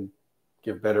we can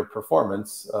give better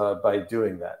performance by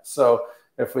doing that. So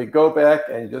if we go back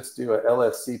and just do a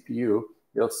lscpu,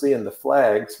 you'll see in the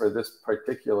flags for this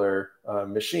particular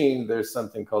machine, there's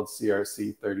something called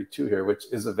crc32 here, which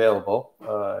is available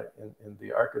in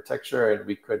the architecture, and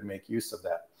we could make use of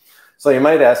that. So you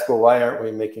might ask, well, why aren't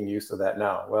we making use of that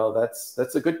now? Well,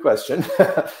 that's a good question.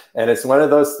 And it's one of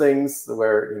those things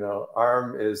where, you know,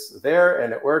 ARM is there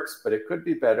and it works, but it could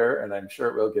be better, and I'm sure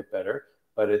it will get better,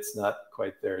 but it's not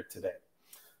quite there today.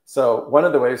 So one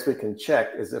of the ways we can check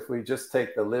is if we just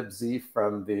take the libz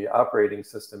from the operating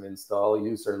system install,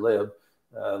 user lib,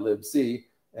 libz,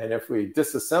 and if we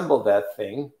disassemble that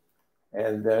thing,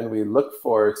 and then we look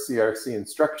for crc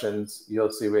instructions,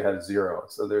 you'll see we have 0.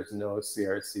 So there's no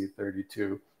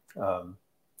crc32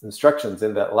 instructions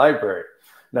in that library.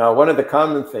 Now, one of the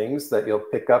common things that you'll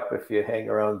pick up if you hang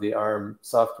around the ARM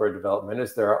software development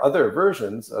is there are other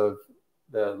versions of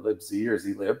the libz or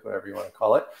zlib, whatever you want to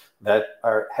call it, that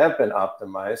have been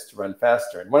optimized to run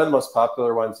faster. And one of the most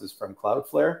popular ones is from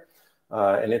Cloudflare,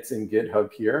 and it's in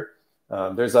GitHub here.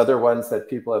 There's other ones that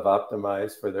people have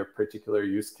optimized for their particular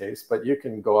use case, but you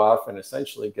can go off and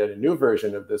essentially get a new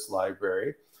version of this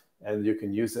library, and you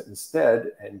can use it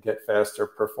instead and get faster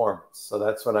performance. So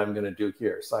that's what I'm going to do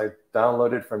here. So I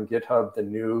downloaded from GitHub the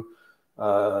new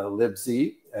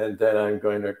libz, and then I'm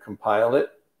going to compile it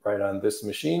right on this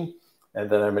machine. And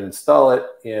then I'm going to install it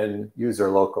in user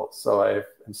local. So I've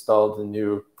installed the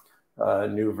new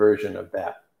version of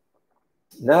that.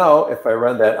 Now, if I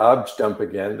run that obj dump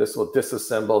again, this will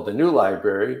disassemble the new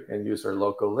library in user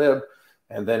local lib,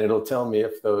 and then it'll tell me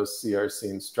if those crc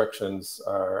instructions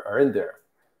are in there.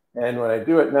 And when I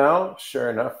do it now, sure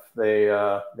enough, they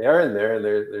are in there, and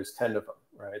there's 10 of them,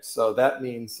 right? So that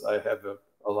means I have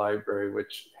a library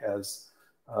which has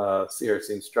crc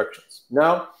instructions.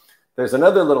 Now, there's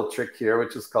another little trick here,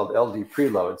 which is called LD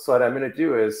preload. So what I'm going to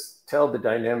do is tell the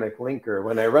dynamic linker,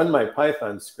 when I run my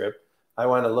Python script, I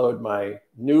want to load my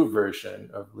new version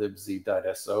of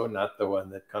libz.so, not the one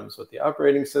that comes with the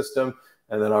operating system.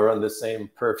 And then I'll run the same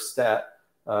perfstat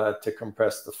to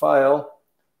compress the file.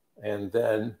 And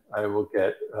then I will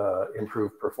get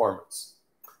improved performance.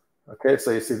 Okay,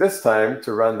 so you see this time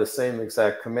to run the same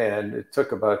exact command, it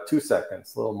took about 2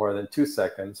 seconds, a little more than 2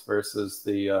 seconds versus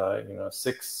the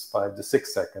 5 to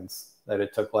 6 seconds that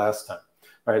it took last time.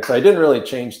 All right, so I didn't really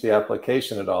change the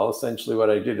application at all. Essentially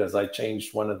what I did is I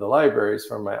changed one of the libraries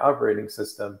from my operating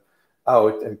system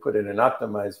out and put in an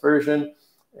optimized version,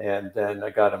 and then I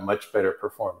got a much better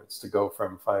performance to go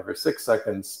from 5 or 6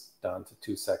 seconds down to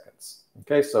 2 seconds.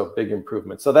 Okay, so big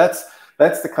improvement. So that's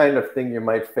the kind of thing you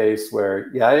might face where,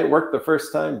 yeah, it worked the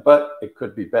first time, but it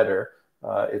could be better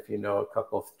if you know a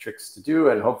couple of tricks to do.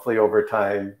 And hopefully over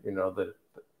time, you know, the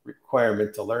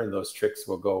requirement to learn those tricks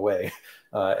will go away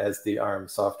as the ARM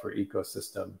software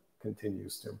ecosystem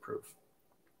continues to improve.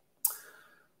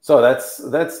 So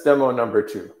that's demo number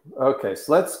 2. Okay,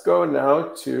 so let's go now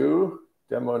to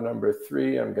demo number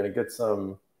 3. I'm going to get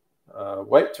some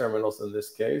white terminals in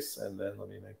this case, and then let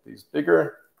me make these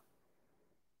bigger.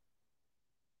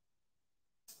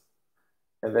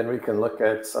 And then we can look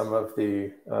at some of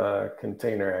the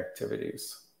container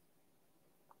activities.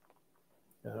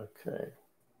 Okay.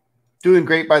 Doing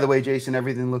great, by the way, Jason.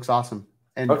 Everything looks awesome.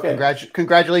 And okay.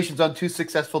 Congratulations on 2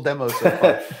 successful demos so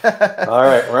far. All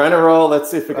right, we're on a roll. Let's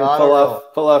see if we can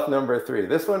pull off number 3.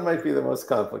 This one might be the most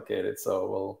complicated,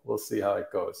 so we'll see how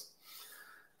it goes.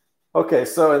 Okay,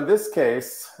 so in this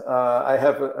case, I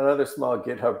have another small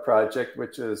GitHub project,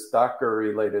 which is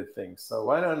Docker-related things. So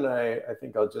why don't I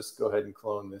think I'll just go ahead and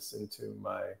clone this into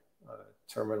my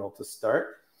terminal to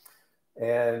start.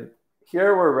 And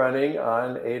here we're running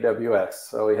on AWS.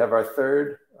 So we have our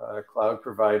third cloud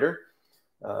provider.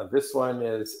 This one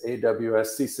is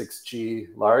AWS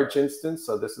C6G large instance.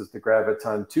 So this is the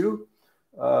Graviton 2,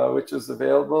 which is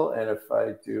available. And if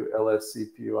I do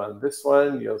LSCPU on this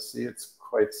one, you'll see it's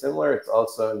quite similar. It's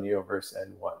also Neoverse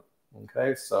N1.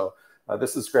 Okay, so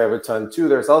this is Graviton 2.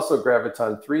 There's also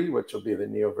Graviton 3, which will be the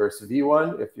Neoverse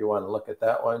V1. If you want to look at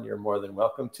that one, you're more than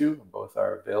welcome to. Both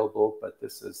are available, but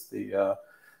this is the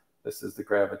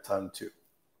Graviton 2.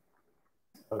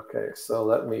 Okay, so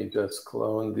let me just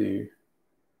clone the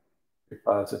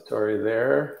repository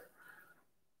there.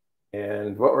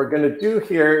 And what we're going to do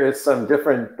here is some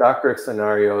different Docker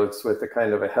scenarios with a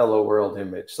kind of a hello world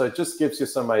image. So it just gives you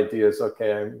some ideas.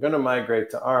 Okay, I'm going to migrate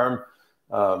to ARM.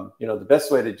 The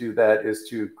best way to do that is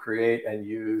to create and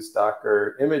use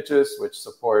Docker images, which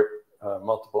support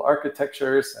multiple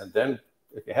architectures. And then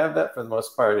if you have that, for the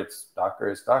most part, it's Docker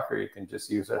is Docker. You can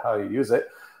just use it how you use it.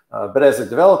 But as a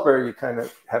developer, you kind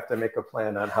of have to make a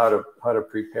plan on how to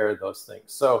prepare those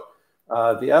things. So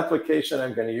the application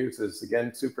I'm going to use is,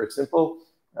 again, super simple.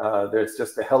 There's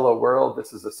just a hello world.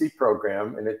 This is a C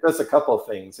program, and it does a couple of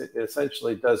things. It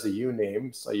essentially does a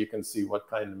uname, so you can see what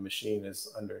kind of machine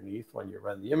is underneath when you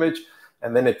run the image.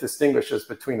 And then it distinguishes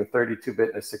between a 32-bit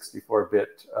and a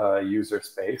 64-bit user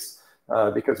space,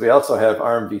 because we also have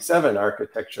ARM v7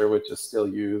 architecture, which is still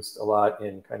used a lot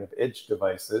in kind of edge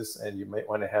devices, and you might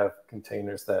want to have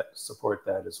containers that support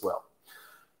that as well.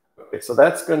 Okay, so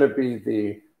that's going to be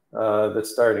the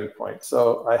starting point.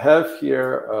 So I have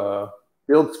here a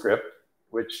build script,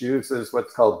 which uses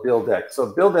what's called buildx.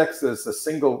 So buildx is a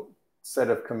single set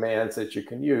of commands that you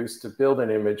can use to build an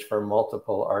image for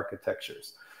multiple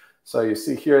architectures. So you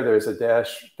see here, there's a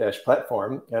dash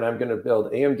platform, and I'm going to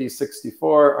build AMD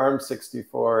 64, ARM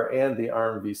 64, and the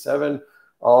ARM v7,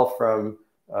 all from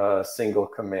a single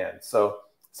command. So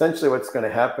essentially what's going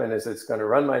to happen is it's going to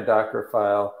run my Docker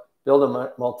file, build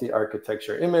a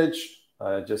multi-architecture image,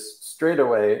 just straight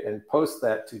away, and post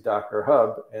that to Docker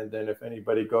Hub. And then if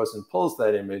anybody goes and pulls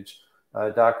that image,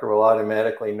 Docker will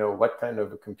automatically know what kind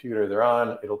of a computer they're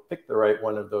on. It'll pick the right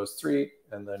one of those 3,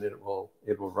 and then it will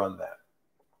run that.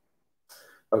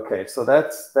 Okay, so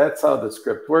that's how the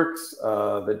script works.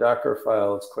 The Docker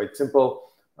file is quite simple.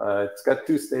 It's got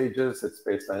 2 stages. It's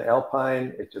based on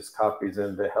Alpine. It just copies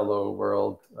in the hello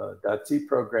world.c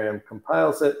program,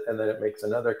 compiles it, and then it makes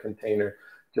another container.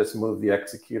 Just move the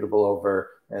executable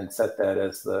over and set that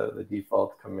as the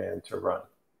default command to run.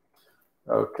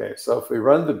 Okay, so if we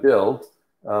run the build,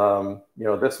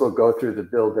 this will go through the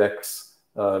buildx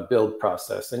build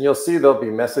process. And you'll see there'll be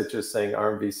messages saying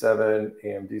ARM v7,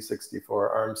 AMD 64,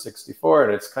 ARM 64,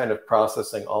 and it's kind of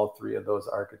processing all 3 of those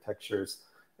architectures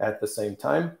at the same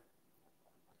time.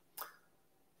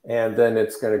 And then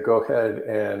it's going to go ahead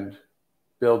and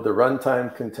build the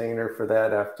runtime container for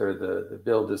that after the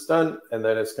build is done. And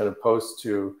then it's going to post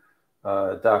to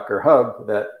Docker Hub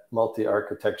that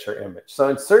multi-architecture image. So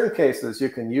in certain cases, you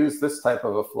can use this type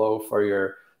of a flow for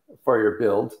your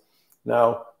build.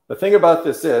 Now, the thing about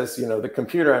this is, the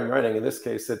computer I'm running, in this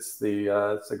case, it's the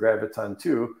Graviton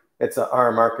 2. It's an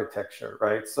ARM architecture,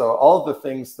 right? So all the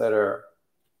things that are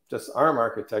just ARM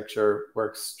architecture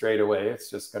works straight away.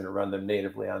 It's just going to run them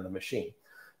natively on the machine.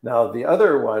 Now, the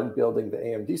other one, building the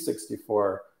AMD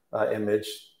 64 image,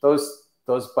 those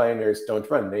binaries don't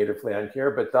run natively on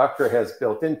here, but Docker has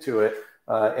built into it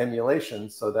emulation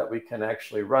so that we can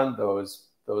actually run those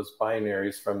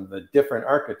binaries from the different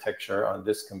architecture on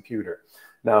this computer.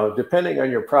 Now, depending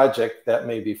on your project, that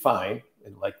may be fine,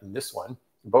 like in this one,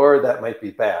 or that might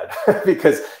be bad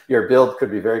because your build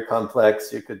could be very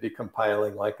complex. You could be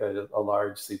compiling like a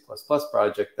large C++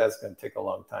 project. That's going to take a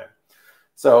long time.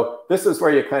 So this is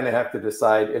where you kind of have to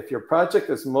decide if your project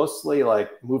is mostly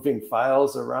like moving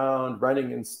files around, running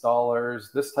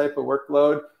installers, this type of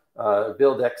workload,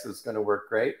 buildx is going to work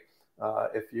great.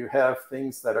 If you have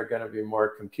things that are going to be more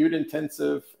compute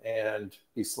intensive and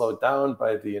be slowed down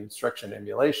by the instruction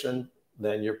emulation,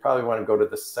 then you probably want to go to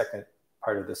the second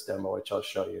part of this demo, which I'll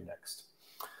show you next.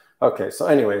 Okay, so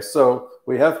anyway, so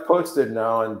we have posted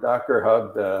now on Docker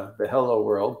Hub the hello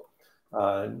world.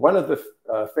 One of the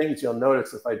things you'll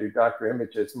notice if I do Docker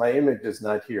images, my image is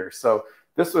not here. So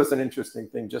this was an interesting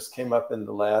thing, just came up in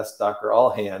the last Docker all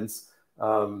hands.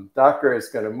 Docker is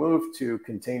going to move to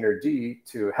containerd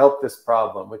to help this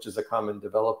problem, which is a common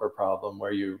developer problem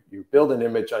where you build an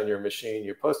image on your machine,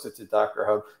 you post it to Docker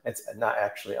Hub, and it's not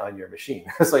actually on your machine.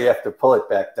 So you have to pull it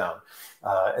back down.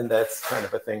 And that's kind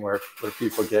of a thing where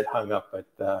people get hung up. But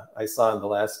I saw in the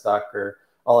last Docker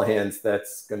all hands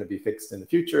that's going to be fixed in the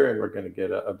future, and we're going to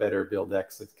get a better build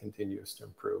X that continues to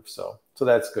improve. So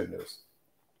that's good news.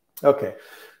 Okay,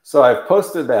 so I've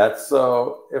posted that.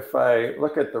 So if I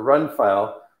look at the run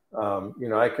file,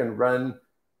 I can run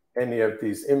any of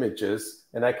these images,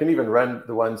 and I can even run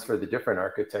the ones for the different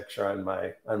architecture on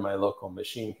my local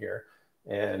machine here,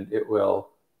 and it will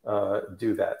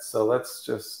do that. So let's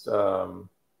just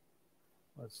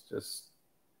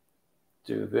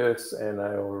do this, and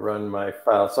I will run my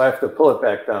file. So I have to pull it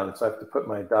back down. So I have to put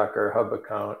my Docker Hub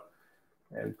account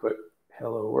and put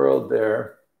hello world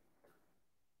there.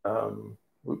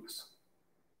 Oops,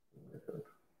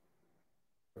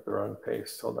 the wrong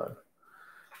paste. Hold on.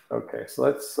 Okay, so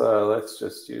let's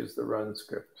just use the run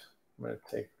script. I'm going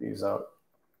to take these out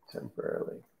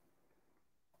temporarily.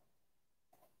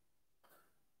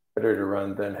 Better to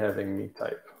run than having me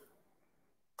type.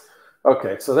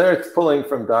 Okay, so there it's pulling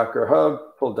from Docker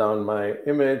Hub, pull down my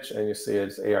image, and you see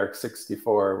it's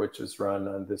ARC64, which is run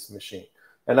on this machine.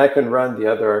 And I can run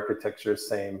the other architecture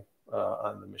same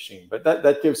on the machine. But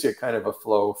that gives you kind of a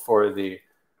flow for the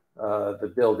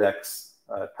BuildX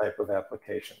type of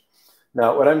application.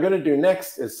 Now, what I'm going to do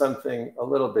next is something a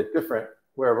little bit different,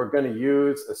 where we're going to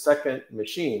use a second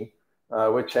machine,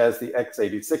 which has the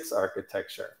x86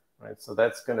 architecture. Right? So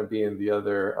that's going to be in the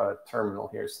other terminal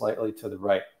here, slightly to the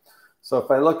right. So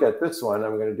if I look at this one,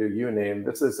 I'm going to do uname.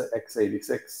 This is an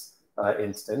x86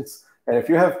 instance. And if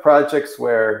you have projects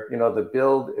where the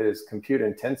build is compute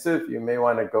intensive, you may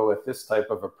want to go with this type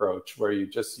of approach where you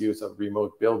just use a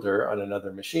remote builder on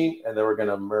another machine, and then we're going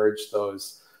to merge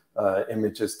those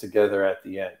images together at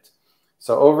the end.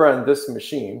 So over on this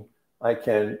machine, I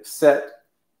can set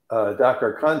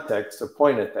Docker context to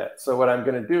point at that. So what I'm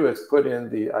going to do is put in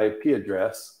the IP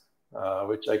address,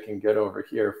 which I can get over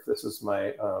here. This is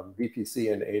my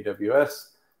VPC in AWS.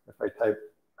 If I type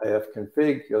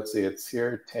ifconfig, you'll see it's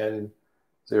here,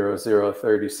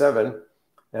 10.0.0.37.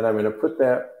 And I'm going to put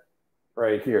that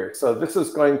right here. So this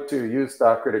is going to use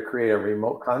Docker to create a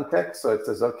remote context. So it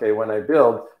says, okay, when I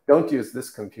build, don't use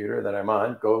this computer that I'm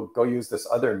on. Go use this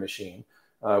other machine,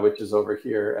 which is over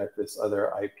here at this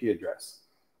other IP address.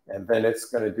 And then it's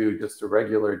going to do just a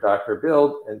regular Docker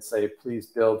build and say, please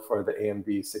build for the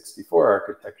AMD 64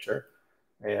 architecture.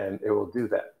 And it will do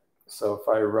that. So if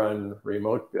I run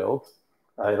remote build,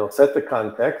 it'll set the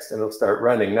context and it'll start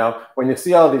running. Now, when you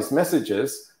see all these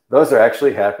messages, those are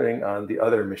actually happening on the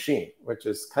other machine, which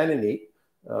is kind of neat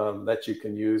that you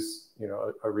can use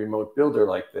a remote builder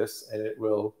like this, and it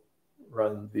will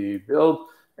run the build.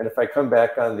 And if I come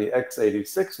back on the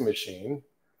x86 machine,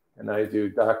 and I do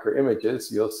Docker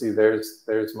images, you'll see there's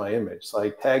my image. So I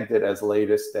tagged it as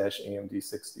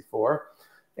latest-AMD64.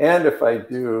 And if I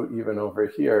do even over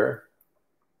here,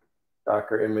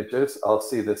 Docker images, I'll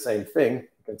see the same thing.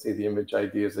 You can see the image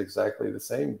ID is exactly the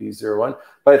same, B01,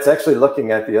 but it's actually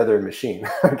looking at the other machine.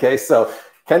 Okay, so it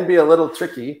can be a little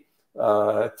tricky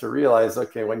to realize,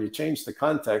 okay, when you change the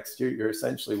context, you're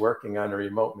essentially working on a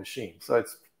remote machine. So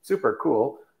it's super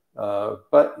cool.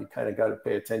 But you kind of got to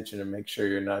pay attention and make sure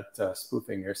you're not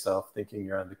spoofing yourself, thinking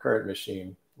you're on the current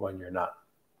machine when you're not.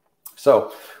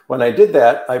 So when I did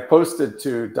that, I posted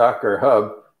to Docker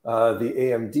Hub the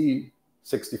AMD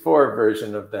 64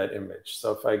 version of that image.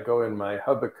 So if I go in my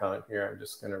Hub account here, I'm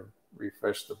just going to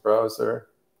refresh the browser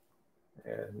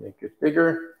and make it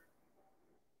bigger.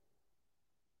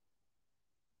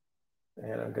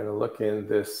 And I'm going to look in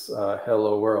this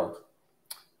hello world.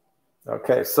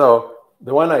 Okay, so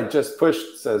the one I just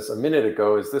pushed says a minute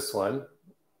ago is this one,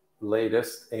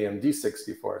 latest AMD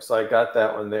 64. So I got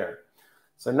that one there.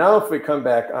 So now if we come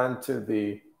back onto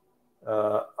the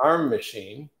ARM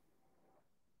machine,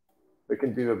 we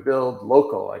can do a build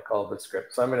local, I call the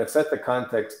script. So I'm going to set the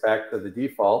context back to the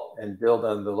default and build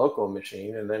on the local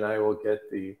machine, and then I will get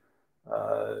the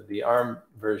ARM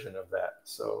version of that.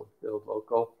 So build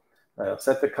local. I'll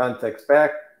set the context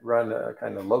back, run a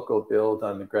kind of local build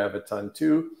on the Graviton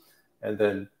 2, and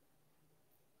then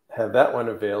have that one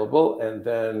available. And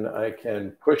then I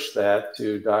can push that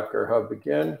to Docker Hub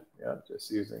again. Yeah, just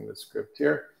using the script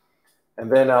here. And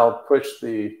then I'll push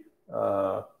the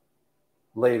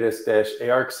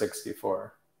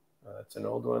latest-ARC64. That's an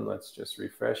old one. Let's just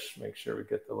refresh, make sure we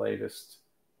get the latest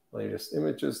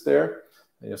images there.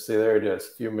 And you'll see there it is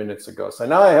a few minutes ago. So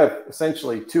now I have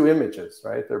essentially two images,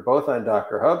 right? They're both on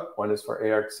Docker Hub. One is for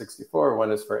ARC64,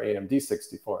 one is for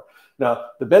AMD64. Now,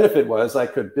 the benefit was I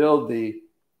could build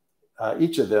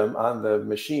each of them on the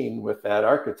machine with that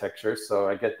architecture, so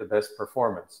I get the best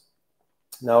performance.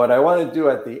 Now, what I want to do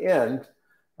at the end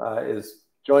is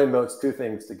join those two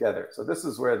things together. So this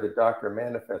is where the Docker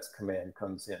manifest command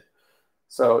comes in.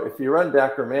 So if you run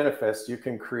Docker manifest, you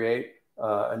can create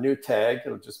a new tag.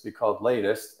 It'll just be called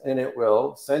latest, and it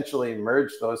will essentially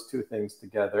merge those two things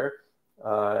together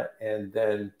and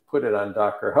then put it on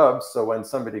Docker Hub. So when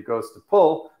somebody goes to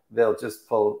pull, they'll just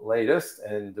pull latest,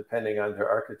 and depending on their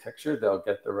architecture, they'll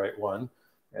get the right one,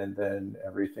 and then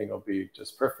everything will be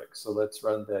just perfect. So let's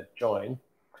run that join,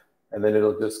 and then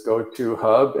it'll just go to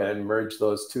Hub and merge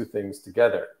those two things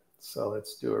together. So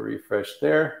let's do a refresh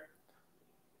there.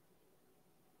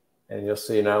 And you'll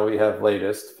see now we have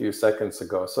latest a few seconds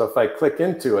ago. So if I click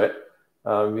into it,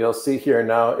 you'll see here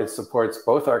now it supports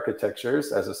both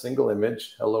architectures as a single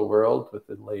image, hello world with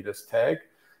the latest tag.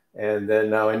 And then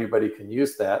now anybody can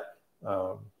use that,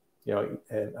 you know,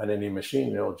 and on any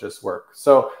machine, it'll just work.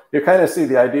 So you kind of see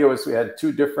the idea was we had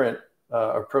two different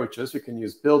approaches. We can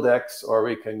use BuildX, or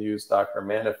we can use Docker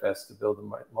manifest to build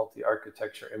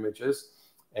multi-architecture images.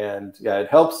 And yeah, it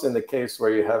helps in the case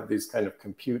where you have these kind of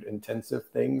compute intensive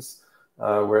things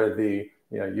where the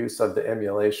use of the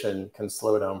emulation can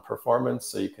slow down performance.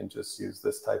 So you can just use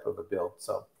this type of a build.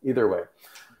 So either way.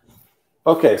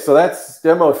 Okay, so that's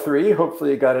demo 3. Hopefully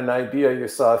you got an idea. You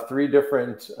saw 3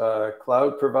 different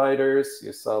cloud providers.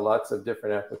 You saw lots of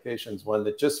different applications, one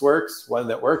that just works, one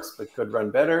that works but could run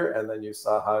better, and then you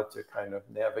saw how to kind of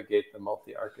navigate the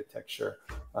multi-architecture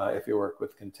if you work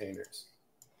with containers.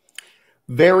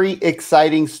 Very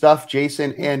exciting stuff,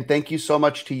 Jason. And thank you so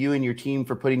much to you and your team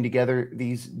for putting together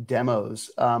these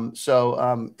demos.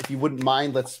 If you wouldn't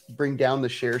mind, let's bring down the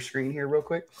share screen here real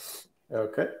quick.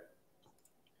 Okay.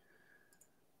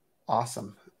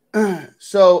 Awesome.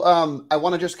 So I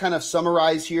want to just kind of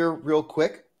summarize here real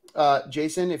quick.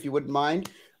 Jason, if you wouldn't mind,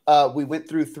 we went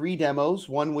through 3 demos,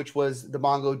 one which was the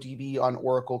MongoDB on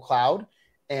Oracle Cloud.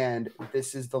 And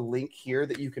this is the link here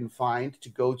that you can find to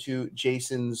go to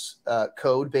Jason's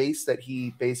code base that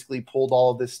he basically pulled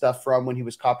all of this stuff from when he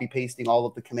was copy pasting all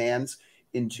of the commands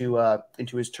into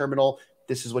his terminal.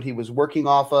 This is what he was working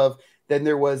off of. Then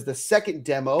there was the second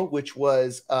demo, which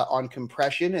was on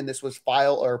compression, and this was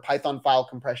Python file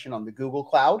compression on the Google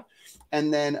Cloud.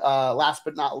 And then last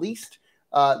but not least,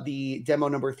 the demo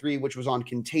number 3, which was on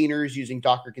containers using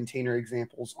Docker container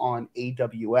examples on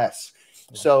AWS.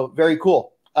 So very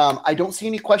cool. I don't see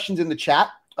any questions in the chat.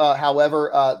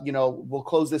 However, we'll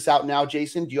close this out now.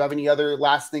 Jason, do you have any other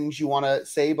last things you want to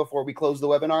say before we close the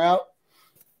webinar out?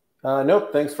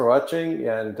 Nope. Thanks for watching,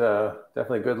 and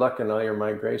definitely good luck in all your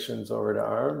migrations over to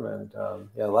ARM. And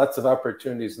yeah, lots of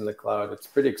opportunities in the cloud. It's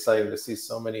pretty exciting to see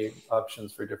so many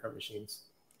options for different machines.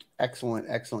 Excellent.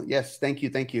 Excellent. Yes. Thank you.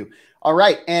 Thank you. All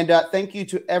right. And thank you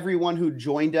to everyone who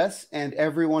joined us and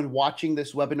everyone watching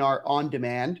this webinar on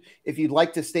demand. If you'd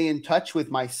like to stay in touch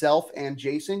with myself and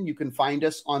Jason, you can find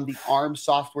us on the ARM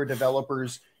Software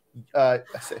Developers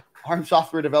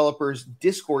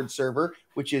Discord server,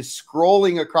 which is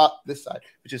scrolling across this side,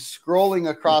 which is scrolling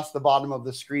across the bottom of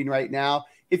the screen right now.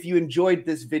 If you enjoyed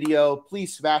this video,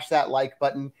 please smash that like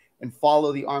button and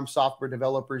follow the ARM Software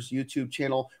Developers YouTube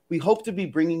channel. We hope to be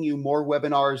bringing you more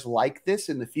webinars like this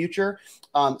in the future.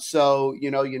 So,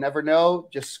 you never know,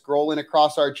 just scrolling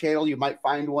across our channel, you might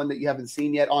find one that you haven't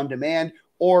seen yet on demand,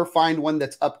 or find one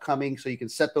that's upcoming so you can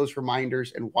set those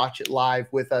reminders and watch it live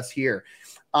with us here.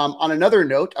 On another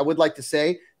note, I would like to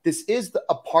say this is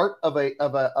a part of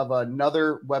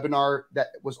another webinar that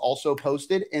was also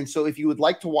posted. And so if you would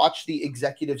like to watch the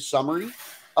executive summary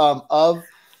of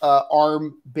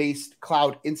ARM-based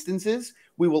cloud instances,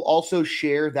 we will also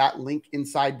share that link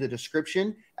inside the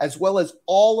description, as well as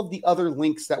all of the other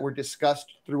links that were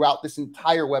discussed throughout this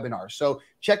entire webinar. So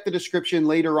check the description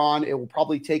later on. It will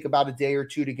probably take about a day or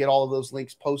 2 to get all of those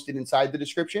links posted inside the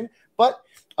description. But,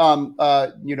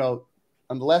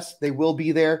 nonetheless, they will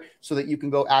be there so that you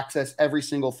can go access every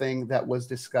single thing that was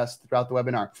discussed throughout the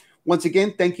webinar. Once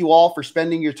again, thank you all for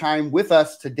spending your time with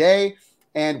us today,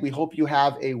 and we hope you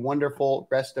have a wonderful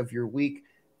rest of your week.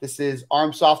 This is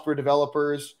ARM Software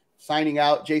Developers signing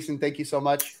out. Jason, thank you so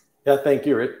much. Yeah, thank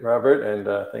you, Robert, and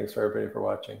thanks for everybody for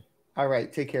watching. All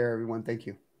right, take care, everyone. Thank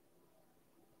you.